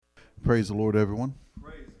Praise the Lord, everyone.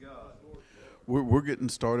 Praise God. We're getting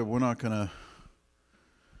started. We're not gonna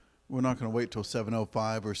wait till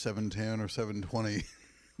 7:05 or 7:10 or 7:20.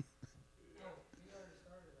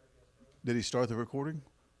 Did he start the recording?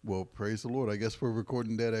 Well, praise the Lord. I guess we're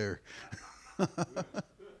recording dead air.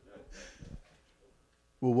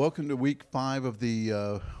 Well, welcome to week 5 of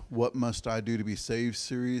the What Must I Do to Be Saved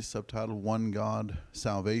series, subtitled One God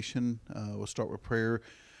Salvation. We'll start with prayer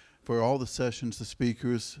for all the sessions, the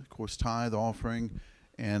speakers, of course, tithe, offering,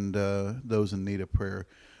 and those in need of prayer.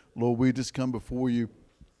 Lord, we just come before you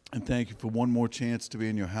and thank you for one more chance to be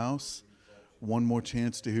in your house, one more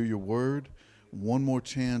chance to hear your word, one more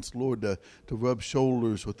chance, Lord, to rub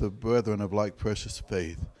shoulders with the brethren of like precious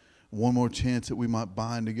faith. One more chance that we might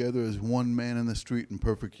bind together as one man in the street in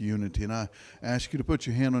perfect unity. And I ask you to put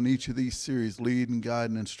your hand on each of these series, lead and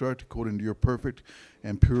guide and instruct according to your perfect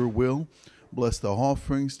and pure will. Bless the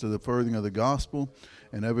offerings to the furthering of the gospel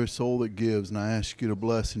and every soul that gives. And I ask you to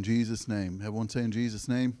bless in Jesus' name. Everyone say in Jesus'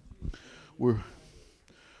 name. We're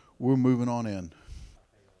moving on in.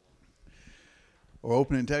 Our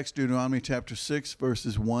opening text, Deuteronomy chapter 6,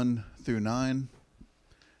 verses 1 through 9.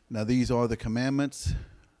 Now these are the commandments,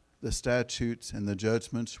 the statutes, and the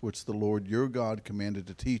judgments which the Lord your God commanded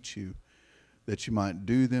to teach you, that you might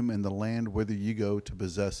do them in the land whither ye go to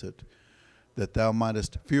possess it, that thou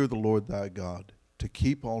mightest fear the Lord thy God, to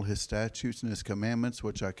keep all his statutes and his commandments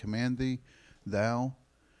which I command thee, thou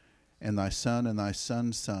and thy son and thy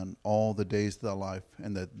son's son, all the days of thy life,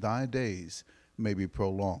 and that thy days may be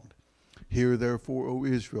prolonged. Hear therefore, O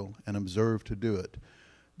Israel, and observe to do it,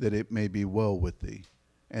 that it may be well with thee,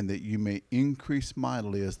 and that you may increase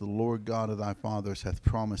mightily as the Lord God of thy fathers hath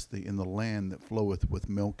promised thee in the land that floweth with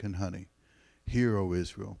milk and honey. Hear, O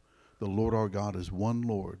Israel, the Lord our God is one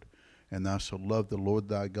Lord, and thou shalt love the Lord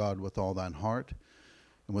thy God with all thine heart,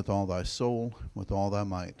 and with all thy soul, with all thy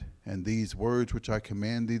might. And these words which I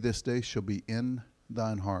command thee this day shall be in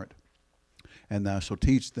thine heart, and thou shalt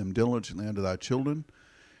teach them diligently unto thy children,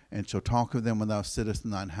 and shalt talk of them when thou sittest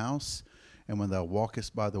in thine house, and when thou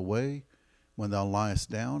walkest by the way, when thou liest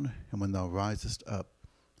down, and when thou risest up.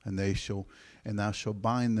 And thou shalt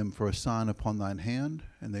bind them for a sign upon thine hand,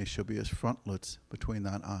 and they shall be as frontlets between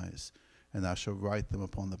thine eyes. And thou shalt write them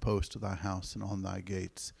upon the post of thy house and on thy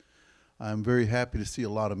gates. I am very happy to see a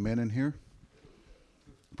lot of men in here.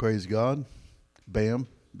 Praise God. Bam,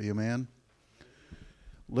 be a man.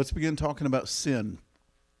 Let's begin talking about sin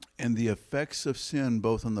and the effects of sin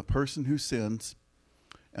both on the person who sins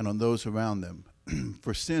and on those around them.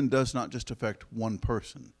 For sin does not just affect one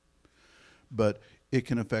person, but it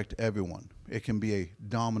can affect everyone. It can be a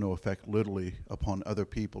domino effect literally upon other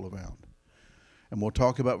people around. And we'll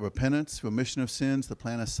talk about repentance, remission of sins, the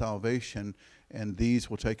plan of salvation, and these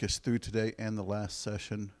will take us through today and the last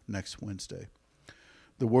session next Wednesday.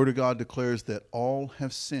 The Word of God declares that all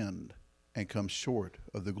have sinned and come short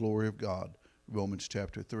of the glory of God, Romans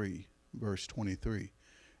chapter 3, verse 23.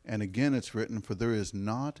 And again it's written, for there is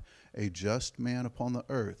not a just man upon the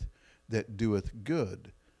earth that doeth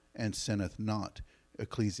good and sinneth not,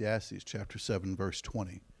 Ecclesiastes chapter 7, verse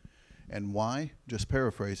 20. And why? Just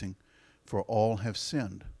paraphrasing, for all have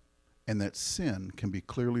sinned, and that sin can be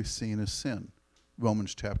clearly seen as sin,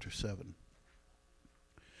 Romans chapter 7.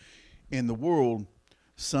 In the world,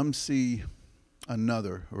 some see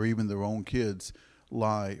another, or even their own kids,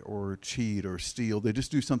 lie or cheat or steal. They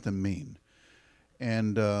just do something mean.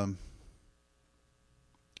 And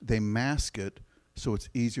they mask it so it's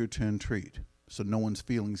easier to entreat, so no one's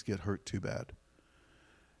feelings get hurt too bad.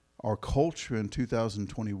 Our culture in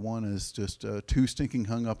 2021 is just too stinking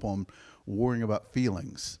hung up on worrying about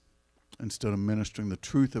feelings instead of ministering the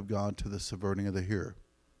truth of God to the subverting of the hearer.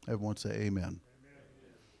 Everyone say amen. Amen.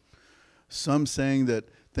 Some saying that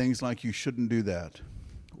things like you shouldn't do that,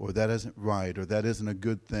 or that isn't right, or that isn't a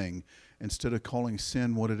good thing, instead of calling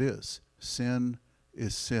sin what it is. Sin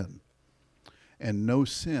is sin, and no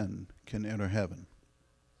sin can enter heaven.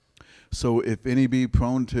 So if any be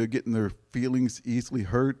prone to getting their feelings easily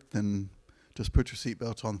hurt, then just put your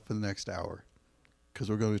seatbelts on for the next hour, because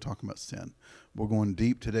we're going to be talking about sin. We're going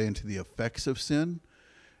deep today into the effects of sin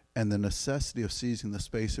and the necessity of seizing the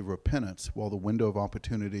space of repentance while the window of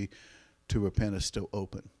opportunity to repent is still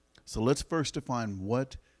open. So let's first define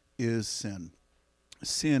what is sin.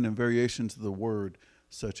 Sin and variations of the word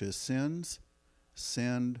such as sins,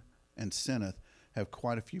 sinned, and sinneth have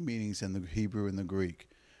quite a few meanings in the Hebrew and the Greek.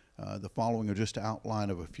 The following are just an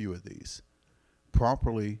outline of a few of these.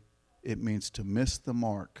 Properly, it means to miss the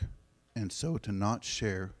mark and so to not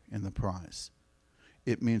share in the prize.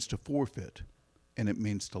 It means to forfeit, and it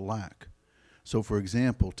means to lack. So, for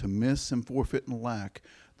example, to miss and forfeit and lack,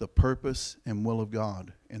 the purpose and will of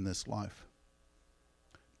God in this life.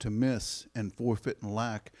 To miss and forfeit and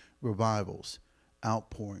lack revivals,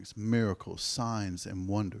 outpourings, miracles, signs, and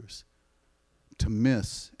wonders. To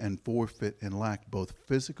miss and forfeit and lack both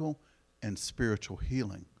physical and spiritual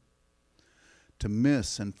healing. To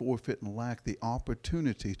miss and forfeit and lack the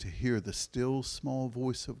opportunity to hear the still small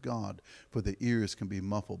voice of God, for the ears can be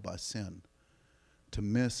muffled by sin. To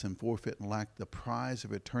miss and forfeit and lack the prize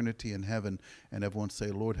of eternity in heaven, and everyone say,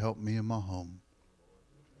 Lord, help me in my home.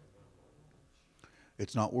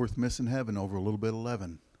 It's not worth missing heaven over a little bit of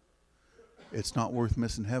leaven. It's not worth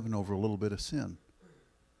missing heaven over a little bit of sin.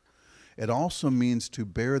 It also means to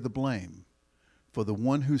bear the blame, for the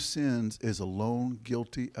one who sins is alone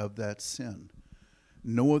guilty of that sin.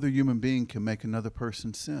 No other human being can make another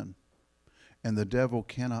person sin, and the devil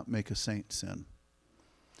cannot make a saint sin.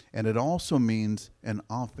 And it also means an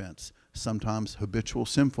offense, sometimes habitual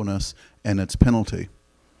sinfulness and its penalty.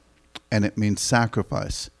 And it means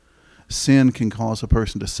sacrifice. Sin can cause a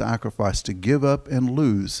person to sacrifice, to give up and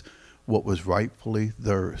lose what was rightfully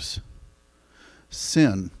theirs.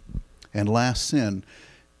 Sin, and last sin,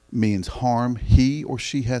 means harm he or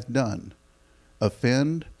she hath done,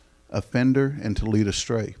 offend, offender, and to lead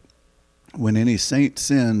astray. When any saint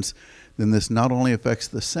sins, then this not only affects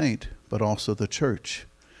the saint, but also the church.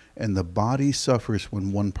 And the body suffers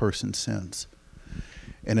when one person sins.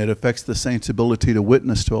 And it affects the saint's ability to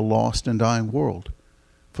witness to a lost and dying world.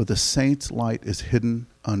 For the saint's light is hidden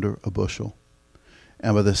under a bushel.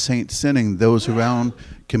 And by the saint sinning, those around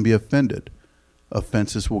can be offended.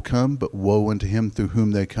 Offenses will come, but woe unto him through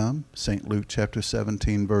whom they come. St. Luke chapter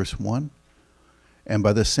 17, verse 1. And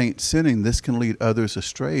by the saint sinning, this can lead others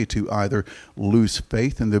astray to either lose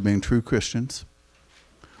faith in their being true Christians,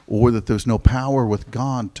 or that there's no power with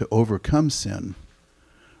God to overcome sin,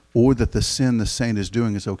 or that the sin the saint is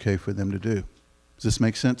doing is okay for them to do. Does this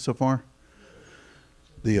make sense so far?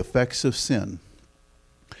 The effects of sin.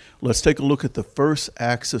 Let's take a look at the first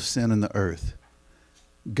acts of sin in the earth.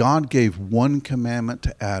 God gave one commandment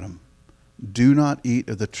to Adam. Do not eat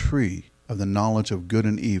of the tree of the knowledge of good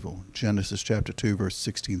and evil. Genesis chapter 2, verse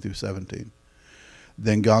 16 through 17.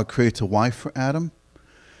 Then God creates a wife for Adam.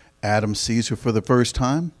 Adam sees her for the first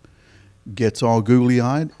time, gets all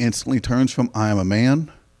googly-eyed, instantly turns from I am a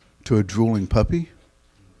man to a drooling puppy.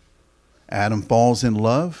 Adam falls in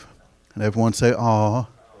love, and everyone say, aw.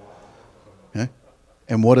 Okay?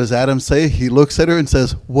 And what does Adam say? He looks at her and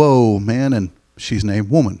says, whoa, man, and she's named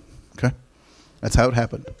woman. Okay? That's how it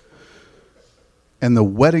happened. And the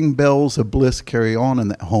wedding bells of bliss carry on in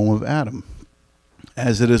that home of Adam.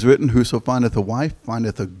 As it is written, whoso findeth a wife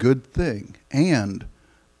findeth a good thing, and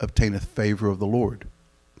obtaineth favor of the Lord.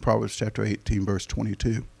 Proverbs chapter 18, verse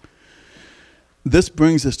 22. This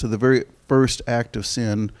brings us to the very first act of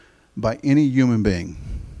sin by any human being.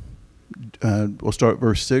 We'll start at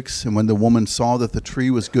verse 6. And when the woman saw that the tree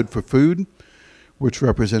was good for food, which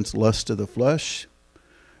represents lust of the flesh,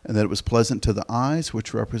 and that it was pleasant to the eyes,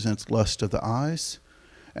 which represents lust of the eyes,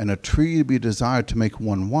 and a tree to be desired to make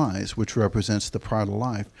one wise, which represents the pride of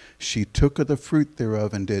life, she took of the fruit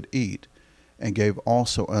thereof and did eat, and gave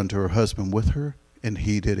also unto her husband with her, and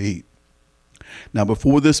he did eat. Now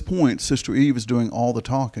before this point, Sister Eve is doing all the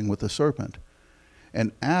talking with the serpent,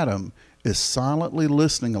 and Adam is silently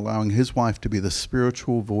listening, allowing his wife to be the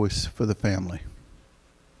spiritual voice for the family.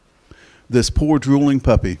 This poor drooling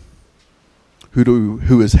puppy,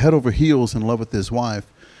 who is head over heels in love with his wife,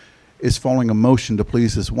 is following a motion to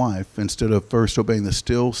please his wife instead of first obeying the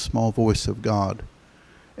still small voice of God.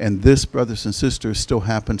 And this, brothers and sisters, still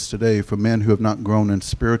happens today for men who have not grown in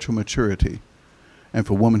spiritual maturity, and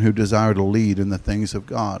for women who desire to lead in the things of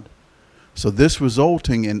God. So this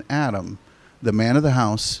resulting in Adam, the man of the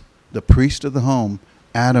house, the priest of the home,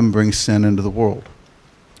 Adam brings sin into the world.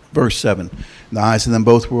 Verse 7, the eyes of them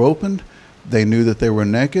both were opened. They knew that they were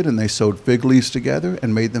naked, and they sewed fig leaves together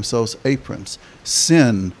and made themselves aprons.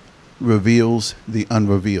 Sin reveals the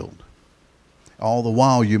unrevealed. All the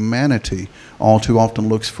while, humanity all too often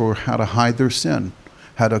looks for how to hide their sin,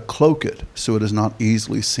 how to cloak it so it is not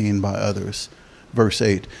easily seen by others. Verse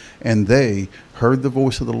 8, and they heard the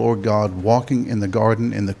voice of the Lord God walking in the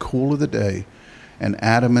garden in the cool of the day, and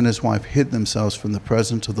Adam and his wife hid themselves from the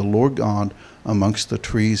presence of the Lord God amongst the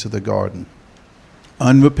trees of the garden.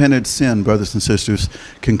 Unrepented sin, brothers and sisters,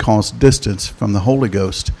 can cause distance from the Holy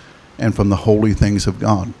Ghost and from the holy things of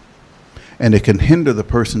God. And it can hinder the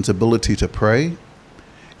person's ability to pray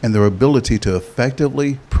and their ability to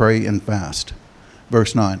effectively pray and fast.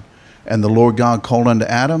 Verse 9, and the Lord God called unto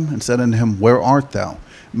Adam and said unto him, where art thou?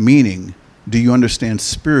 Meaning, do you understand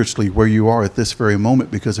spiritually where you are at this very moment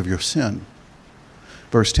because of your sin?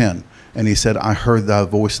 Verse 10, and he said, I heard thy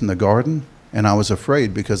voice in the garden, and I was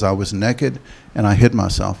afraid because I was naked, and I hid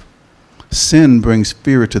myself. Sin brings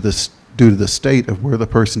fear to this due to the state of where the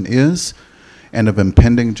person is and of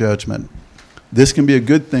impending judgment. This can be a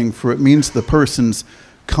good thing, for it means the person's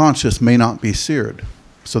conscience may not be seared.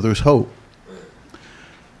 So there's hope.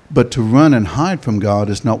 But to run and hide from God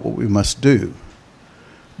is not what we must do.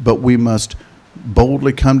 But we must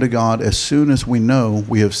boldly come to God as soon as we know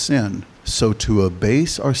we have sinned, so to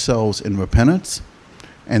abase ourselves in repentance,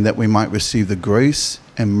 and that we might receive the grace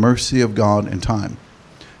and mercy of God in time.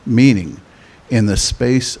 Meaning, in the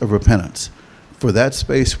space of repentance. For that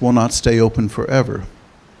space will not stay open forever.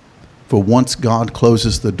 For once God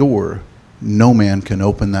closes the door, no man can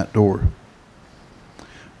open that door.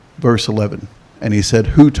 Verse 11, and he said,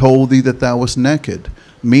 who told thee that thou wast naked?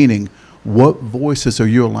 Meaning, what voices are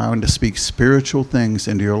you allowing to speak spiritual things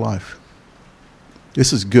into your life?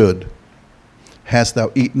 This is good. Hast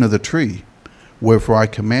thou eaten of the tree? Wherefore I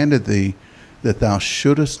commanded thee that thou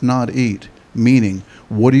shouldest not eat. Meaning,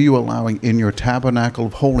 what are you allowing in your tabernacle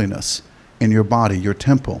of holiness, in your body, your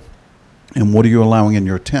temple? And what are you allowing in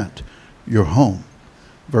your tent, your home?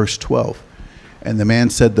 Verse 12, and the man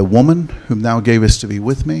said, the woman whom thou gavest to be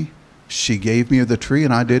with me, she gave me of the tree,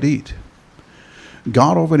 and I did eat.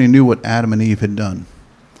 God already knew what Adam and Eve had done,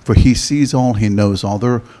 for he sees all, he knows all.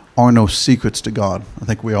 There are no secrets to God. I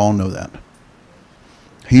think we all know that.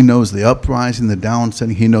 He knows the uprising, the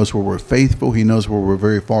downsetting. He knows where we're faithful. He knows where we're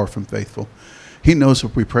very far from faithful. He knows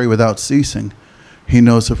if we pray without ceasing. He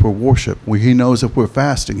knows if we're worship. He knows if we're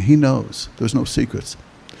fasting. He knows. There's no secrets.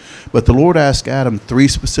 But the Lord asked Adam 3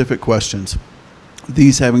 specific questions,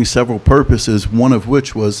 these having several purposes, one of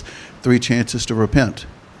which was 3 chances to repent.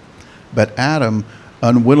 But Adam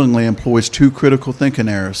unwillingly employs 2 critical thinking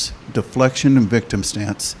errors, deflection and victim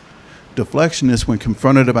stance. Deflection is when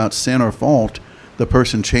confronted about sin or fault, the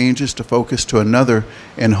person changes to focus to another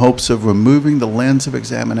in hopes of removing the lens of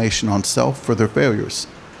examination on self for their failures,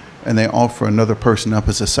 and they offer another person up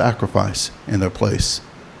as a sacrifice in their place.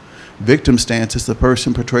 Victim stance is the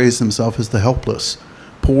person portrays himself as the helpless,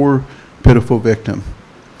 poor, pitiful victim.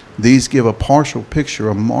 These give a partial picture,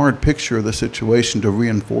 a marred picture of the situation to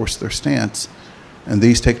reinforce their stance, and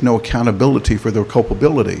these take no accountability for their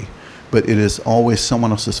culpability, but it is always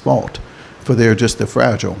someone else's fault, for they are just the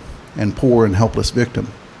fragile and poor and helpless victim.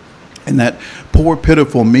 And that poor,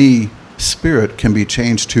 pitiful me spirit can be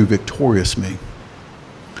changed to victorious me.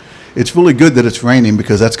 It's really good that it's raining,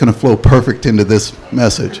 because that's going to flow perfect into this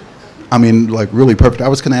message. I mean, like really perfect. I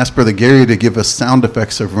was going to ask Brother Gary to give us sound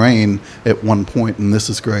effects of rain at one point, and this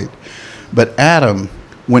is great. But Adam,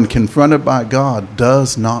 when confronted by God,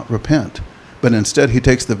 does not repent. But instead, he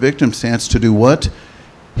takes the victim stance to do what?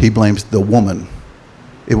 He blames the woman.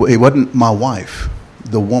 It wasn't my wife.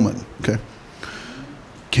 The woman, okay?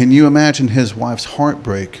 Can you imagine his wife's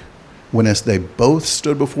heartbreak when, as they both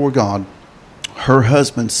stood before God, her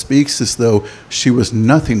husband speaks as though she was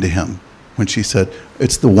nothing to him when she said,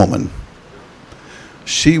 it's the woman.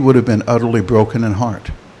 She would have been utterly broken in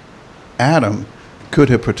heart. Adam could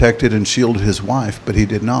have protected and shielded his wife, but he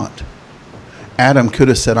did not. Adam could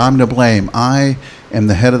have said, I'm to blame. I am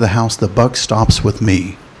the head of the house. The buck stops with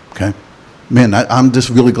me, okay? Men, I'm just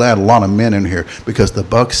really glad a lot of men in here, because the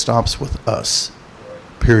buck stops with us,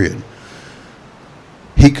 period.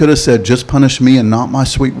 He could have said, just punish me and not my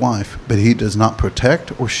sweet wife, but he does not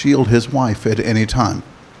protect or shield his wife at any time.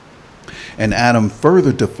 And Adam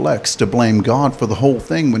further deflects to blame God for the whole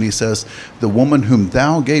thing when he says, the woman whom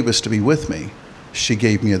thou gavest to be with me, she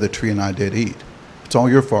gave me of the tree and I did eat. It's all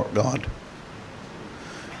your fault, God.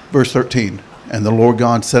 Verse 13, and the Lord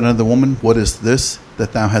God said unto the woman, what is this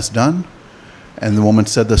that thou hast done? And the woman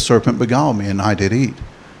said, the serpent beguiled me, and I did eat.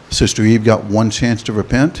 Sister Eve got one chance to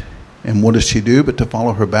repent, and what does she do but to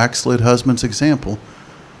follow her backslid husband's example,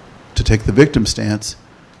 to take the victim stance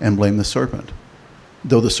and blame the serpent,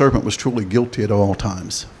 though the serpent was truly guilty at all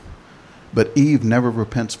times. But Eve never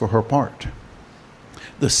repents for her part.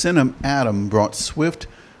 The sin of Adam brought swift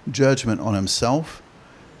judgment on himself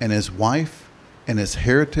and his wife and his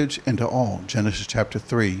heritage and to all. Genesis chapter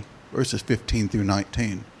 3, verses 15 through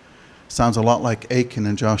 19. Sounds a lot like Achan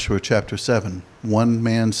in Joshua chapter 7, one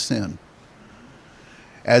man's sin.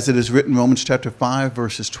 As it is written in Romans chapter 5,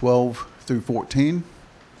 verses 12 through 14,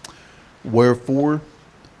 wherefore,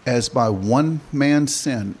 as by one man's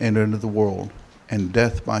sin entered into the world, and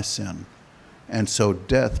death by sin, and so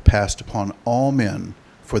death passed upon all men,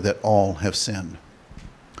 for that all have sinned.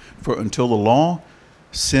 For until the law,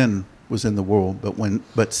 sin was in the world,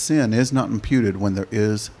 but sin is not imputed when there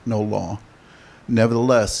is no law.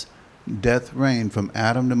 Nevertheless, death reigned from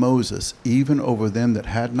Adam to Moses, even over them that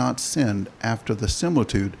had not sinned, after the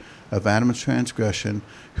similitude of Adam's transgression,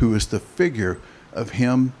 who is the figure of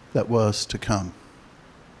him that was to come.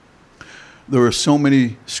 There are so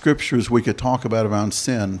many scriptures we could talk about around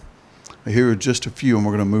sin. Here are just a few, and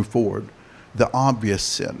we're going to move forward. The obvious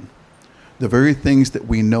sin. The very things that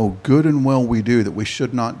we know good and well we do that we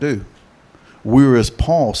should not do. We're as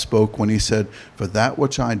Paul spoke when he said, "For that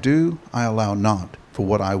which I do, I allow not. For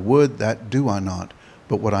what I would, that do I not.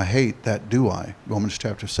 But what I hate, that do I." Romans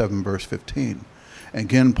chapter 7, verse 15.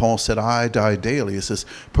 Again, Paul said, "I die daily." It says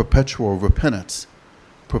perpetual repentance.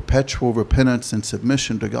 Perpetual repentance and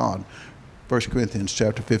submission to God. 1 Corinthians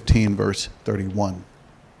chapter 15, verse 31.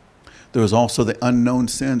 There is also the unknown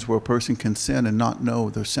sins where a person can sin and not know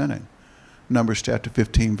they're sinning. Numbers chapter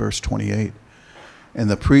 15, verse 28. "And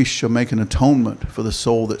the priest shall make an atonement for the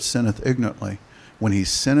soul that sinneth ignorantly, when he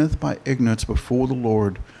sinneth by ignorance before the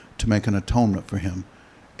Lord, to make an atonement for him,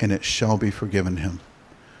 and it shall be forgiven him."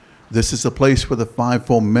 This is the place where the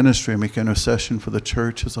fivefold ministry make intercession for the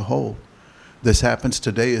church as a whole. This happens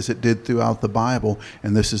today as it did throughout the Bible,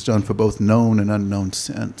 and this is done for both known and unknown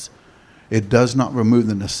sins. It does not remove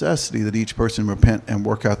the necessity that each person repent and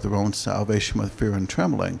work out their own salvation with fear and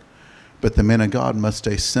trembling, but the men of God must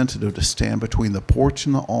stay sensitive to stand between the porch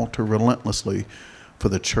and the altar relentlessly for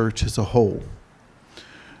the church as a whole.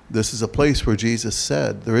 This is a place where Jesus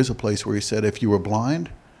said, there is a place where he said, "If you were blind,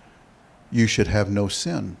 you should have no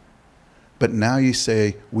sin. But now you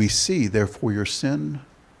say, we see, therefore your sin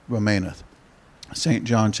remaineth." St.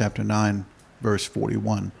 John chapter 9, verse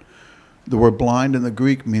 41. The word blind in the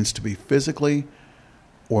Greek means to be physically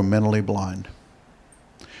or mentally blind.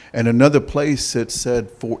 And another place it said,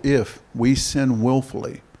 "For if we sin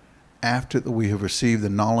willfully, after that we have received the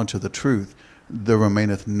knowledge of the truth, there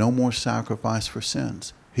remaineth no more sacrifice for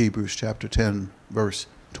sins." Hebrews chapter 10, verse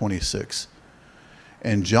 26.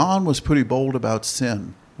 And John was pretty bold about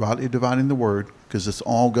sin, rightly dividing the word, because this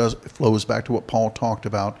all flows back to what Paul talked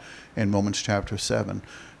about in Romans chapter 7.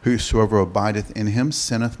 "Whosoever abideth in him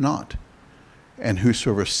sinneth not. And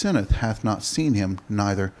whosoever sinneth hath not seen him,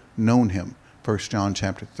 neither known him." 1 John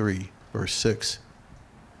chapter 3, verse 6.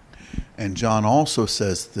 And John also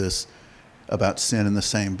says this about sin in the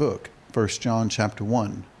same book. 1 John chapter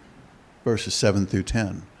 1, verses 7 through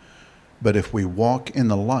 10. "But if we walk in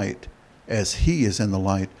the light, as he is in the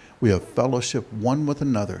light, we have fellowship one with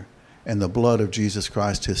another, and the blood of Jesus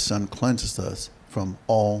Christ his Son cleanses us from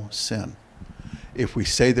all sin. If we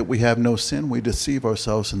say that we have no sin, we deceive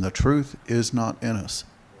ourselves, and the truth is not in us.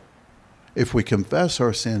 If we confess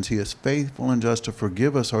our sins, he is faithful and just to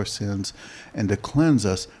forgive us our sins and to cleanse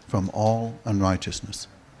us from all unrighteousness.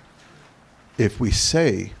 If we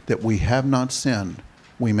say that we have not sinned,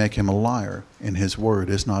 we make him a liar, and his word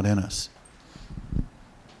is not in us."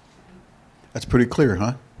 That's pretty clear,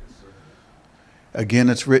 huh? Again,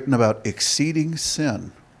 it's written about exceeding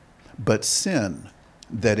sin, but sin,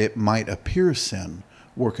 that it might appear sin,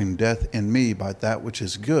 working death in me by that which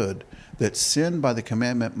is good, that sin by the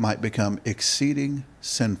commandment might become exceeding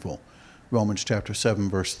sinful. Romans chapter 7,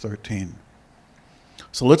 verse 13.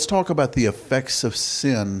 So let's talk about the effects of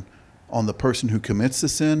sin on the person who commits the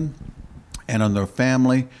sin and on their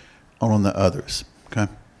family and on the others.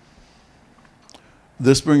 Okay?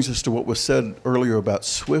 This brings us to what was said earlier about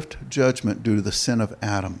swift judgment due to the sin of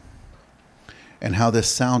Adam, and how this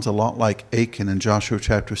sounds a lot like Achan in Joshua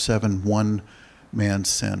chapter 7, one man's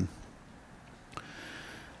sin.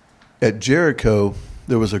 At Jericho,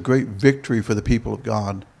 there was a great victory for the people of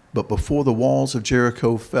God, but before the walls of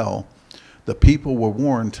Jericho fell, the people were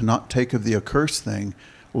warned to not take of the accursed thing,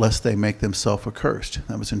 lest they make themselves accursed.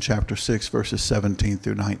 That was in chapter 6, verses 17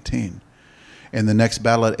 through 19. In the next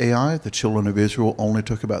battle at Ai, the children of Israel only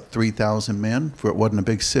took about 3,000 men, for it wasn't a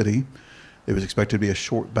big city. It was expected to be a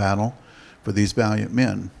short battle for these valiant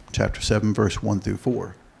men. Chapter 7, verse 1 through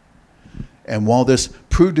 4. And while this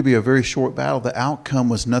proved to be a very short battle, the outcome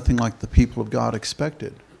was nothing like the people of God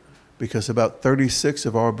expected, because about 36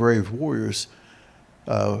 of our brave warriors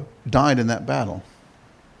died in that battle.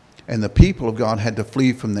 And the people of God had to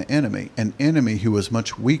flee from the enemy, an enemy who was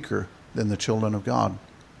much weaker than the children of God.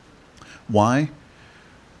 Why?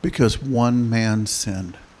 Because one man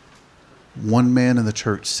sinned. One man in the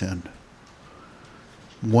church sinned.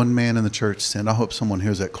 One man in the church sinned. I hope someone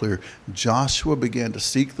hears that clear. Joshua began to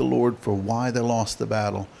seek the Lord for why they lost the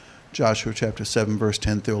battle. Joshua chapter 7, verse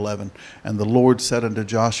 10 through 11. "And the Lord said unto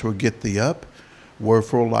Joshua, Get thee up,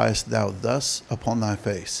 wherefore liest thou thus upon thy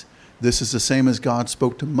face?" This is the same as God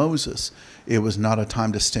spoke to Moses. It was not a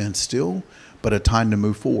time to stand still, but a time to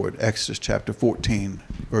move forward. Exodus chapter 14,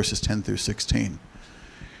 verses 10 through 16.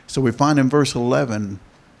 So we find in verse 11,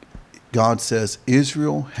 God says,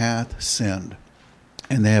 Israel hath sinned,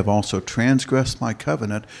 and they have also transgressed my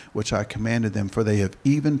covenant, which I commanded them, for they have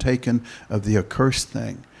even taken of the accursed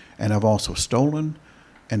thing, and have also stolen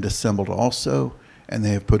and dissembled also, and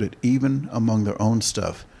they have put it even among their own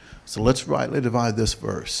stuff. So let's rightly divide this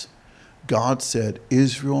verse. God said,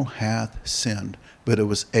 Israel hath sinned, but it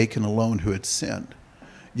was Achan alone who had sinned.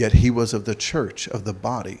 Yet he was of the church, of the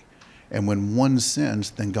body. And when one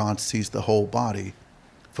sins, then God sees the whole body.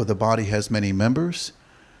 For the body has many members,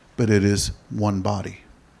 but it is one body.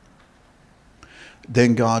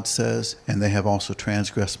 Then God says, and they have also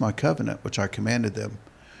transgressed my covenant, which I commanded them.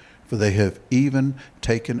 For they have even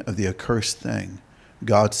taken of the accursed thing.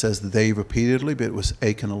 God says that they repeatedly, but it was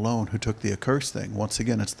Achan alone who took the accursed thing. Once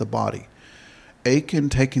again, it's the body. Achan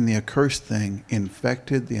taking the accursed thing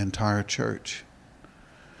infected the entire church.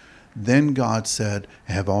 Then God said,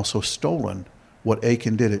 have also stolen. What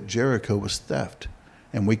Achan did at Jericho was theft.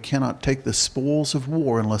 And we cannot take the spoils of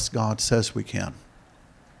war unless God says we can.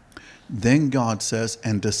 Then God says,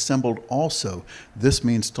 and dissembled also. This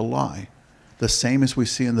means to lie. The same as we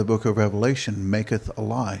see in the book of Revelation, maketh a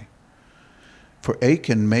lie. For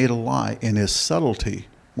Achan made a lie in his subtlety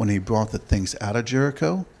when he brought the things out of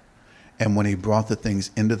Jericho, and when he brought the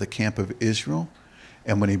things into the camp of Israel,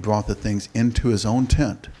 and when he brought the things into his own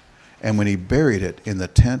tent, and when he buried it in the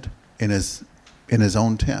tent, in his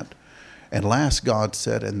own tent. And last God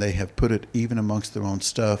said, and they have put it even amongst their own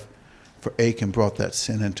stuff, for Achan brought that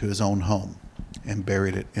sin into his own home and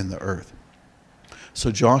buried it in the earth. So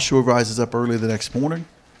Joshua rises up early the next morning,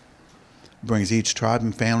 brings each tribe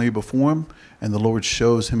and family before him, and the Lord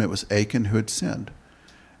shows him it was Achan who had sinned.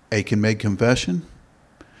 Achan made confession,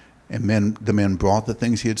 and the men brought the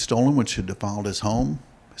things he had stolen, which had defiled his home,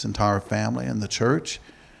 his entire family, and the church.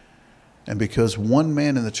 And because one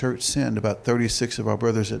man in the church sinned, about 36 of our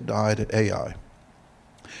brothers had died at Ai.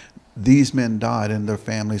 These men died, and their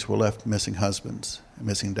families were left missing husbands,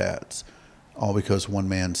 missing dads, all because one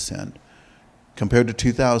man sinned. Compared to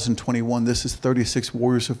 2021, this is 36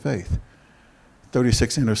 warriors of faith,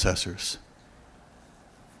 36 intercessors,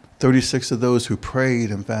 36 of those who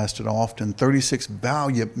prayed and fasted often, 36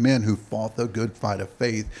 valiant men who fought the good fight of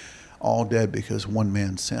faith, all dead because one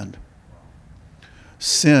man sinned.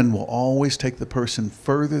 Sin will always take the person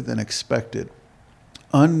further than expected.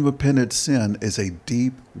 Unrepented sin is a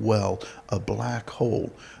deep well, a black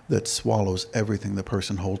hole that swallows everything the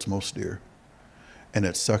person holds most dear. And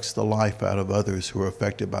it sucks the life out of others who are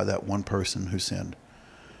affected by that one person who sinned.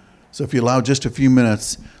 So if you allow just a few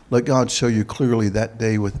minutes, let God show you clearly that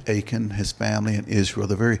day with Achan, his family, and Israel,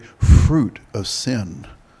 the very fruit of sin.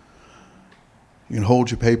 You can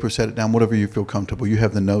hold your paper, set it down, whatever you feel comfortable. You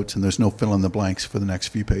have the notes, and there's no fill in the blanks for the next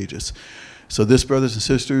few pages. So this, brothers and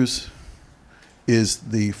sisters, is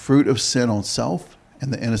the fruit of sin on self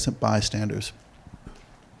and the innocent bystanders.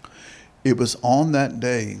 It was on that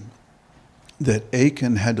day that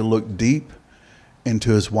Achan had to look deep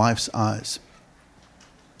into his wife's eyes.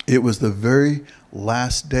 It was the very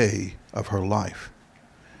last day of her life.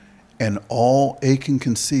 And all Achan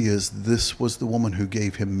can see is this was the woman who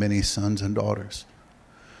gave him many sons and daughters.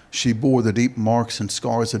 She bore the deep marks and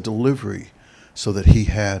scars of delivery so that he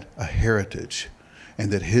had a heritage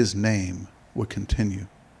and that his name would continue.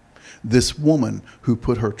 This woman who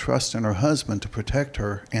put her trust in her husband to protect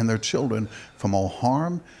her and their children from all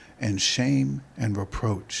harm and shame and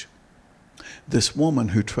reproach. This woman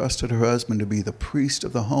who trusted her husband to be the priest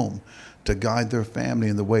of the home, to guide their family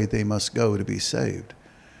in the way they must go to be saved.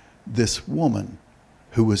 This woman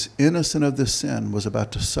who was innocent of this sin was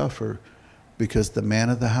about to suffer because the man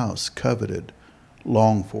of the house coveted,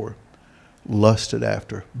 longed for, lusted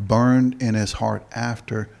after, burned in his heart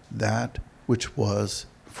after that which was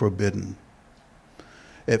forbidden.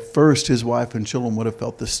 At first, his wife and children would have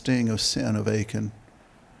felt the sting of sin of Achan.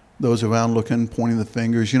 Those around looking, pointing the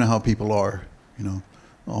fingers. You know how people are,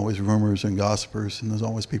 always rumors and gossipers, and there's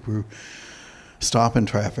always people who stop in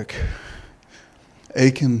traffic.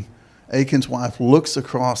 Achan's wife looks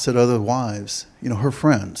across at other wives, her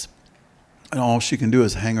friends, and all she can do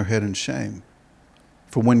is hang her head in shame.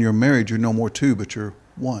 For when you're married, you're no more two, but you're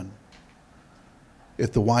one.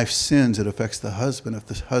 If the wife sins, it affects the husband. If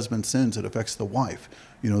the husband sins, it affects the wife.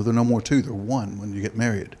 They're no more two, they're one when you get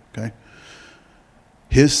married, okay?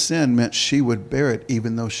 His sin meant she would bear it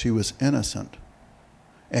even though she was innocent.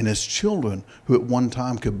 And his children, who at one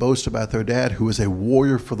time could boast about their dad, who was a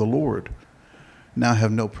warrior for the Lord, now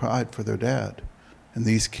have no pride for their dad. And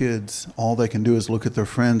these kids, all they can do is look at their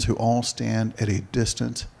friends who all stand at a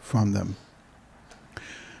distance from them.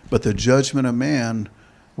 But the judgment of man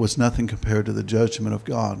was nothing compared to the judgment of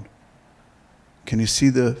God. Can you see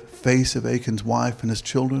the face of Achan's wife and his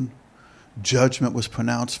children? Judgment was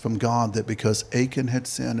pronounced from God that because Achan had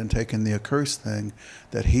sinned and taken the accursed thing,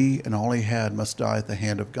 that he and all he had must die at the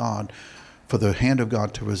hand of God, for the hand of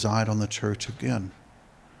God to reside on the church again.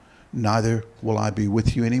 Neither will I be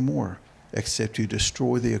with you anymore, except you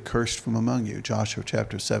destroy the accursed from among you. Joshua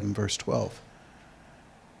chapter 7, verse 12.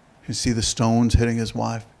 You see the stones hitting his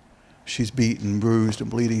wife? She's beaten, bruised, and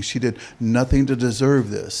bleeding. She did nothing to deserve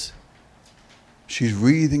this. She's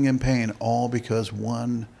writhing in pain, all because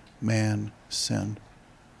one man sinned.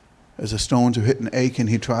 As the stones are hitting Achan,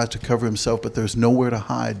 he tries to cover himself, but there's nowhere to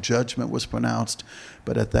hide. Judgment was pronounced,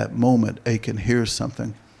 but at that moment, Achan hears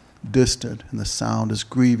something distant, and the sound is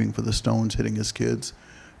grieving for the stones hitting his kids.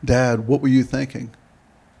 Dad, what were you thinking?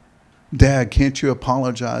 Dad, can't you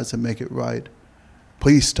apologize and make it right?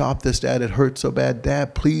 Please stop this, Dad. It hurts so bad.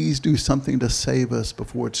 Dad, please do something to save us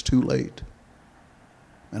before it's too late.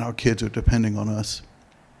 And our kids are depending on us.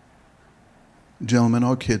 Gentlemen,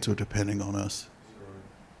 our kids are depending on us.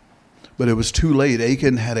 But it was too late.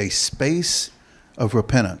 Achan had a space of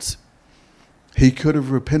repentance. He could have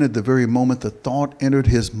repented the very moment the thought entered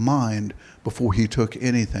his mind before he took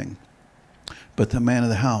anything. But the man of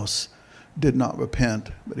the house did not repent,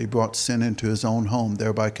 but he brought sin into his own home,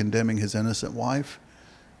 thereby condemning his innocent wife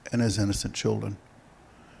and his innocent children.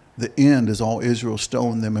 The end is all Israel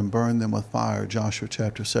stoned them and burned them with fire. Joshua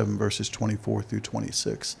chapter 7, verses 24 through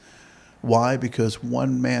 26. Why? Because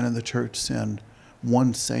one man in the church sinned.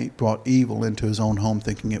 One saint brought evil into his own home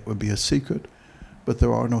thinking it would be a secret. But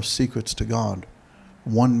there are no secrets to God.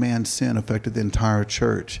 One man's sin affected the entire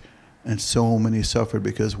church, and so many suffered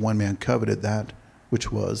because one man coveted that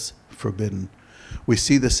which was forbidden. We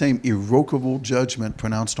see the same irrevocable judgment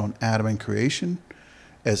pronounced on Adam in creation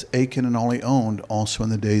as Achan and all he owned also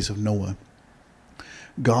in the days of Noah.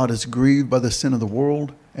 God is grieved by the sin of the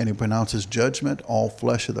world, and he pronounces judgment. All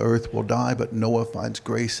flesh of the earth will die, but Noah finds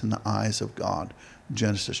grace in the eyes of God.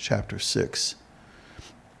 Genesis chapter 6.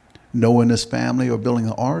 Noah and his family are building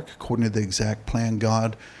an ark according to the exact plan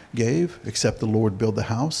God gave, except the Lord build the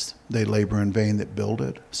house. They labor in vain that build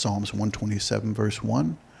it. Psalms 127, verse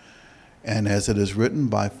 1. And as it is written,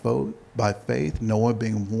 by faith, Noah,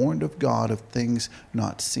 being warned of God of things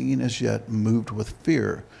not seen as yet, moved with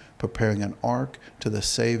fear, preparing an ark to the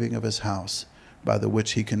saving of his house, by the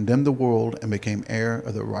which he condemned the world and became heir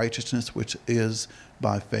of the righteousness which is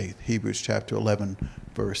by faith. Hebrews chapter 11,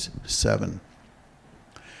 verse 7.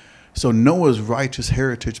 So Noah's righteous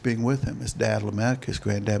heritage being with him, his dad Lamech, his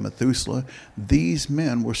granddad Methuselah, these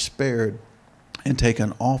men were spared and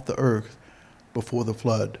taken off the earth before the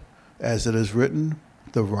flood. As it is written,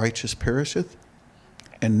 the righteous perisheth,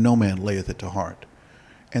 and no man layeth it to heart.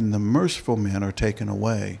 And the merciful men are taken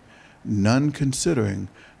away, none considering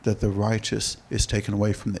that the righteous is taken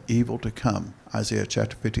away from the evil to come. Isaiah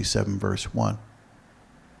chapter 57, verse 1.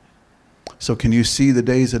 So can you see the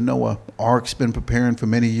days of Noah? Ark's been preparing for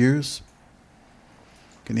many years.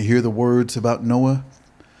 Can you hear the words about Noah?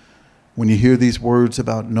 When you hear these words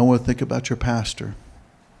about Noah, think about your pastor.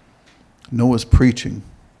 Noah's preaching.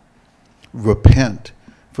 Repent,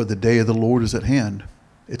 for the day of the Lord is at hand.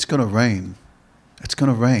 It's going to rain. It's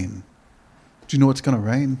going to rain. Do you know it's going to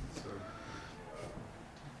rain?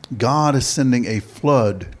 God is sending a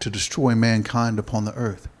flood to destroy mankind upon the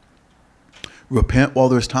earth. Repent while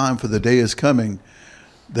there's time, for the day is coming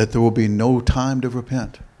that there will be no time to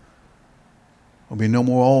repent. There will be no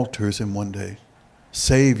more altars in one day.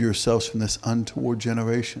 Save yourselves from this untoward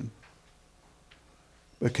generation.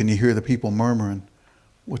 But can you hear the people murmuring,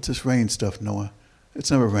 what's this rain stuff, Noah?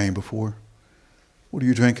 It's never rained before. What are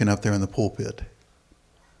you drinking up there in the pulpit?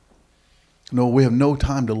 No, we have no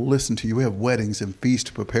time to listen to you. We have weddings and feasts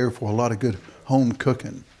to prepare for, a lot of good home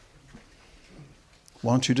cooking.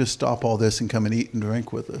 Why don't you just stop all this and come and eat and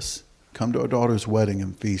drink with us? Come to our daughter's wedding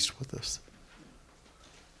and feast with us.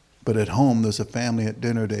 But at home, there's a family at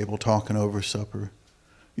dinner table talking over supper,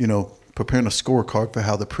 preparing a scorecard for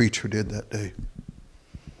how the preacher did that day.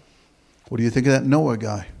 What do you think of that Noah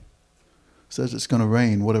guy? Says it's going to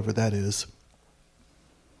rain, whatever that is.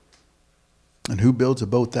 And who builds a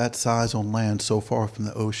boat that size on land so far from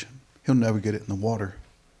the ocean? He'll never get it in the water.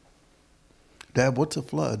 Dad, what's a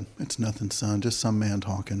flood? It's nothing, son, just some man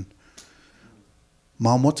talking.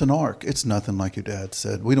 Mom, what's an ark? It's nothing, like your dad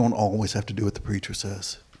said. We don't always have to do what the preacher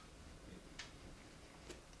says.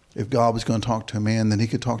 If God was going to talk to a man, then he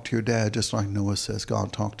could talk to your dad, just like Noah says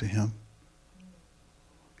God talked to him.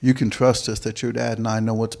 You can trust us that your dad and I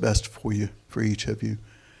know what's best for you, for each of you,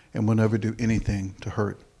 and we'll never do anything to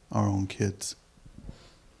hurt our own kids.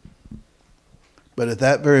 But at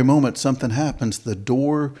that very moment, something happens. The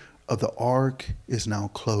door of the ark is now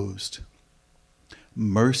closed.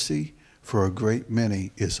 Mercy for a great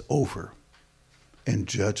many is over. and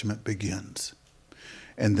judgment begins.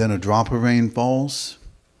 And then a drop of rain falls,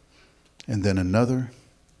 and then another,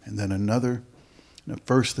 and then another. And at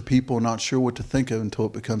first the people are not sure what to think of until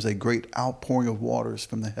it becomes a great outpouring of waters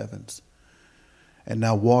from the heavens. And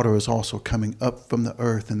now water is also coming up from the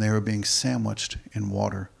earth, and they are being sandwiched in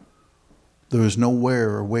water. There is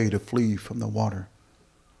nowhere or way to flee from the water.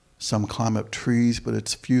 Some climb up trees, but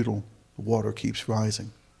it's futile. The water keeps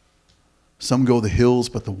rising. Some go the hills,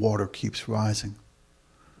 but the water keeps rising.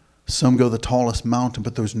 Some go the tallest mountain,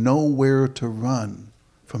 but there's nowhere to run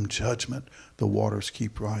from judgment. The waters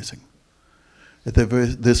keep rising. At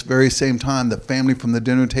this very same time, the family from the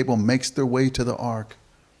dinner table makes their way to the ark.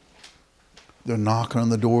 They're knocking on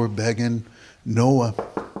the door, begging, Noah,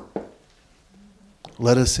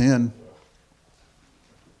 let us in.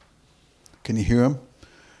 Can you hear him?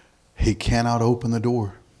 He cannot open the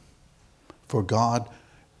door. For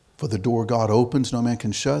the door God opens, no man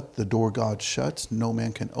can shut. The door God shuts, no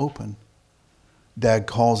man can open. Dad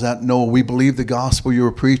calls out, Noah, we believe the gospel you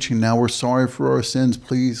were preaching. Now we're sorry for our sins.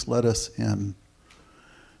 Please let us in.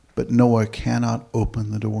 But Noah cannot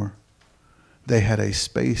open the door. They had a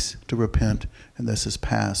space to repent, and this is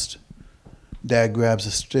past. Dad grabs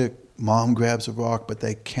a stick, Mom grabs a rock, but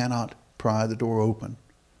they cannot pry the door open.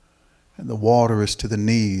 And the water is to the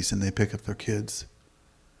knees, and they pick up their kids.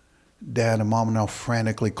 Dad and Mom are now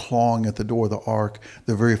frantically clawing at the door of the ark,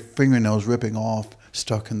 their very fingernails ripping off,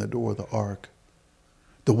 stuck in the door of the ark.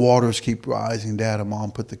 The waters keep rising. Dad and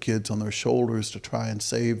Mom put the kids on their shoulders to try and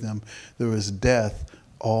save them. There is death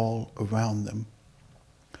all around them.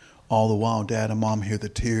 All the while, Dad and Mom hear the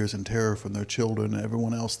tears and terror from their children and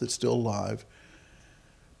everyone else that's still alive.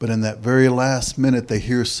 But in that very last minute, they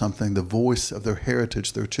hear something, the voice of their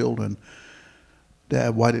heritage, their children.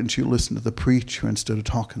 Dad, why didn't you listen to the preacher instead of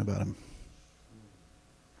talking about him?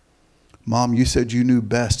 Mom, you said you knew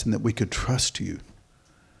best and that we could trust you.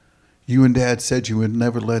 You and Dad said you would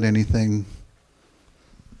never let anything.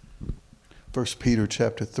 1 Peter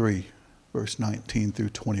chapter 3, verse 19 through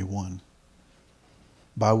 21.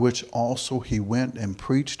 By which also he went and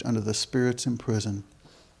preached unto the spirits in prison,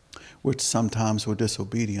 which sometimes were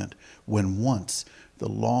disobedient, when once the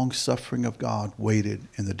long suffering of God waited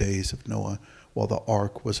in the days of Noah, while the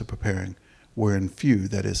ark was a preparing, wherein few,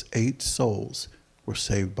 that is 8 souls, were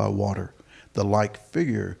saved by water. The like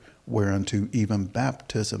figure whereunto even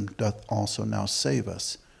baptism doth also now save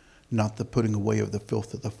us, not the putting away of the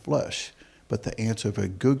filth of the flesh, but the answer of a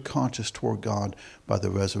good conscience toward God by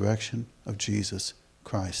the resurrection of Jesus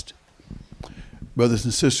Christ. Brothers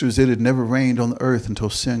and sisters, it had never rained on the earth until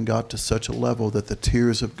sin got to such a level that the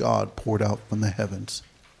tears of God poured out from the heavens.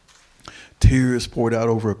 Tears poured out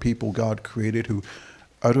over a people God created who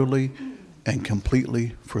utterly and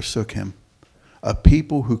completely forsook him. A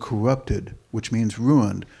people who corrupted, which means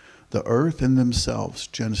ruined, the earth and themselves.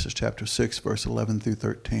 Genesis chapter 6, verse 11 through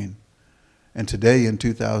 13. And today in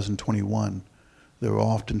 2021, there are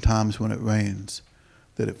often times when it rains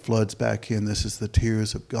that it floods back in. This is the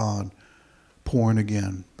tears of God pouring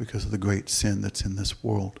again because of the great sin that's in this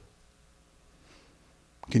world.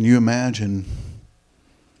 Can you imagine,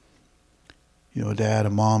 a dad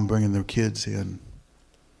and mom bringing their kids in,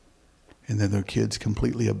 and then their kids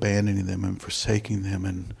completely abandoning them and forsaking them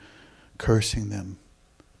and cursing them,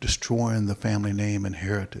 destroying the family name and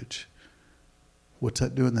heritage? What's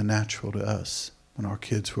that do in the natural to us when our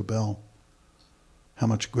kids rebel? How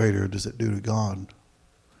much greater does it do to God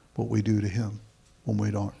what we do to him when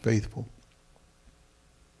we aren't faithful?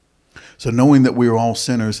 So knowing that we are all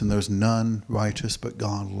sinners and there's none righteous but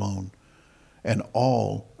God alone, and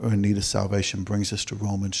all are in need of salvation, brings us to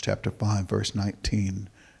Romans chapter 5, verse 19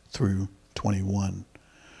 through 21.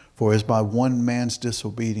 For as by one man's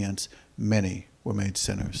disobedience many were made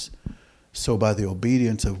sinners, so by the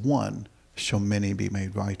obedience of one shall many be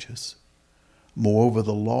made righteous. Moreover,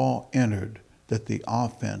 the law entered that the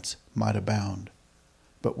offense might abound.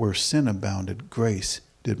 But where sin abounded, grace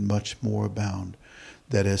did much more abound,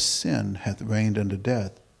 that as sin hath reigned unto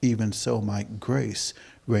death, even so might grace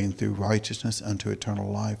reign through righteousness unto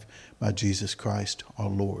eternal life by Jesus Christ our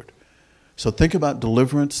Lord. So think about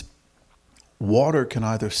deliverance. Water can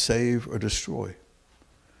either save or destroy.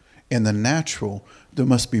 In the natural, there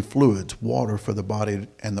must be fluids, water for the body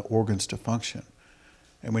and the organs to function.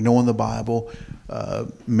 And we know in the Bible,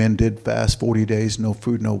 men did fast 40 days, no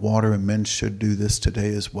food, no water, and men should do this today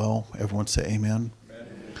as well. Everyone say amen.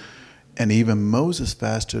 And even Moses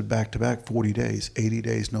fasted back-to-back 40 days, 80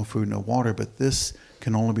 days, no food, no water. But this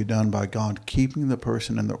can only be done by God keeping the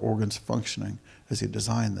person and their organs functioning as he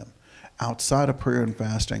designed them. Outside of prayer and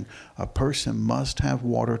fasting, a person must have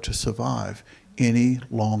water to survive any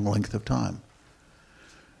long length of time.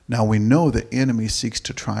 Now we know the enemy seeks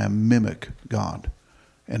to try and mimic God.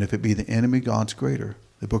 And if it be the enemy, God's greater.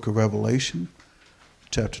 The book of Revelation,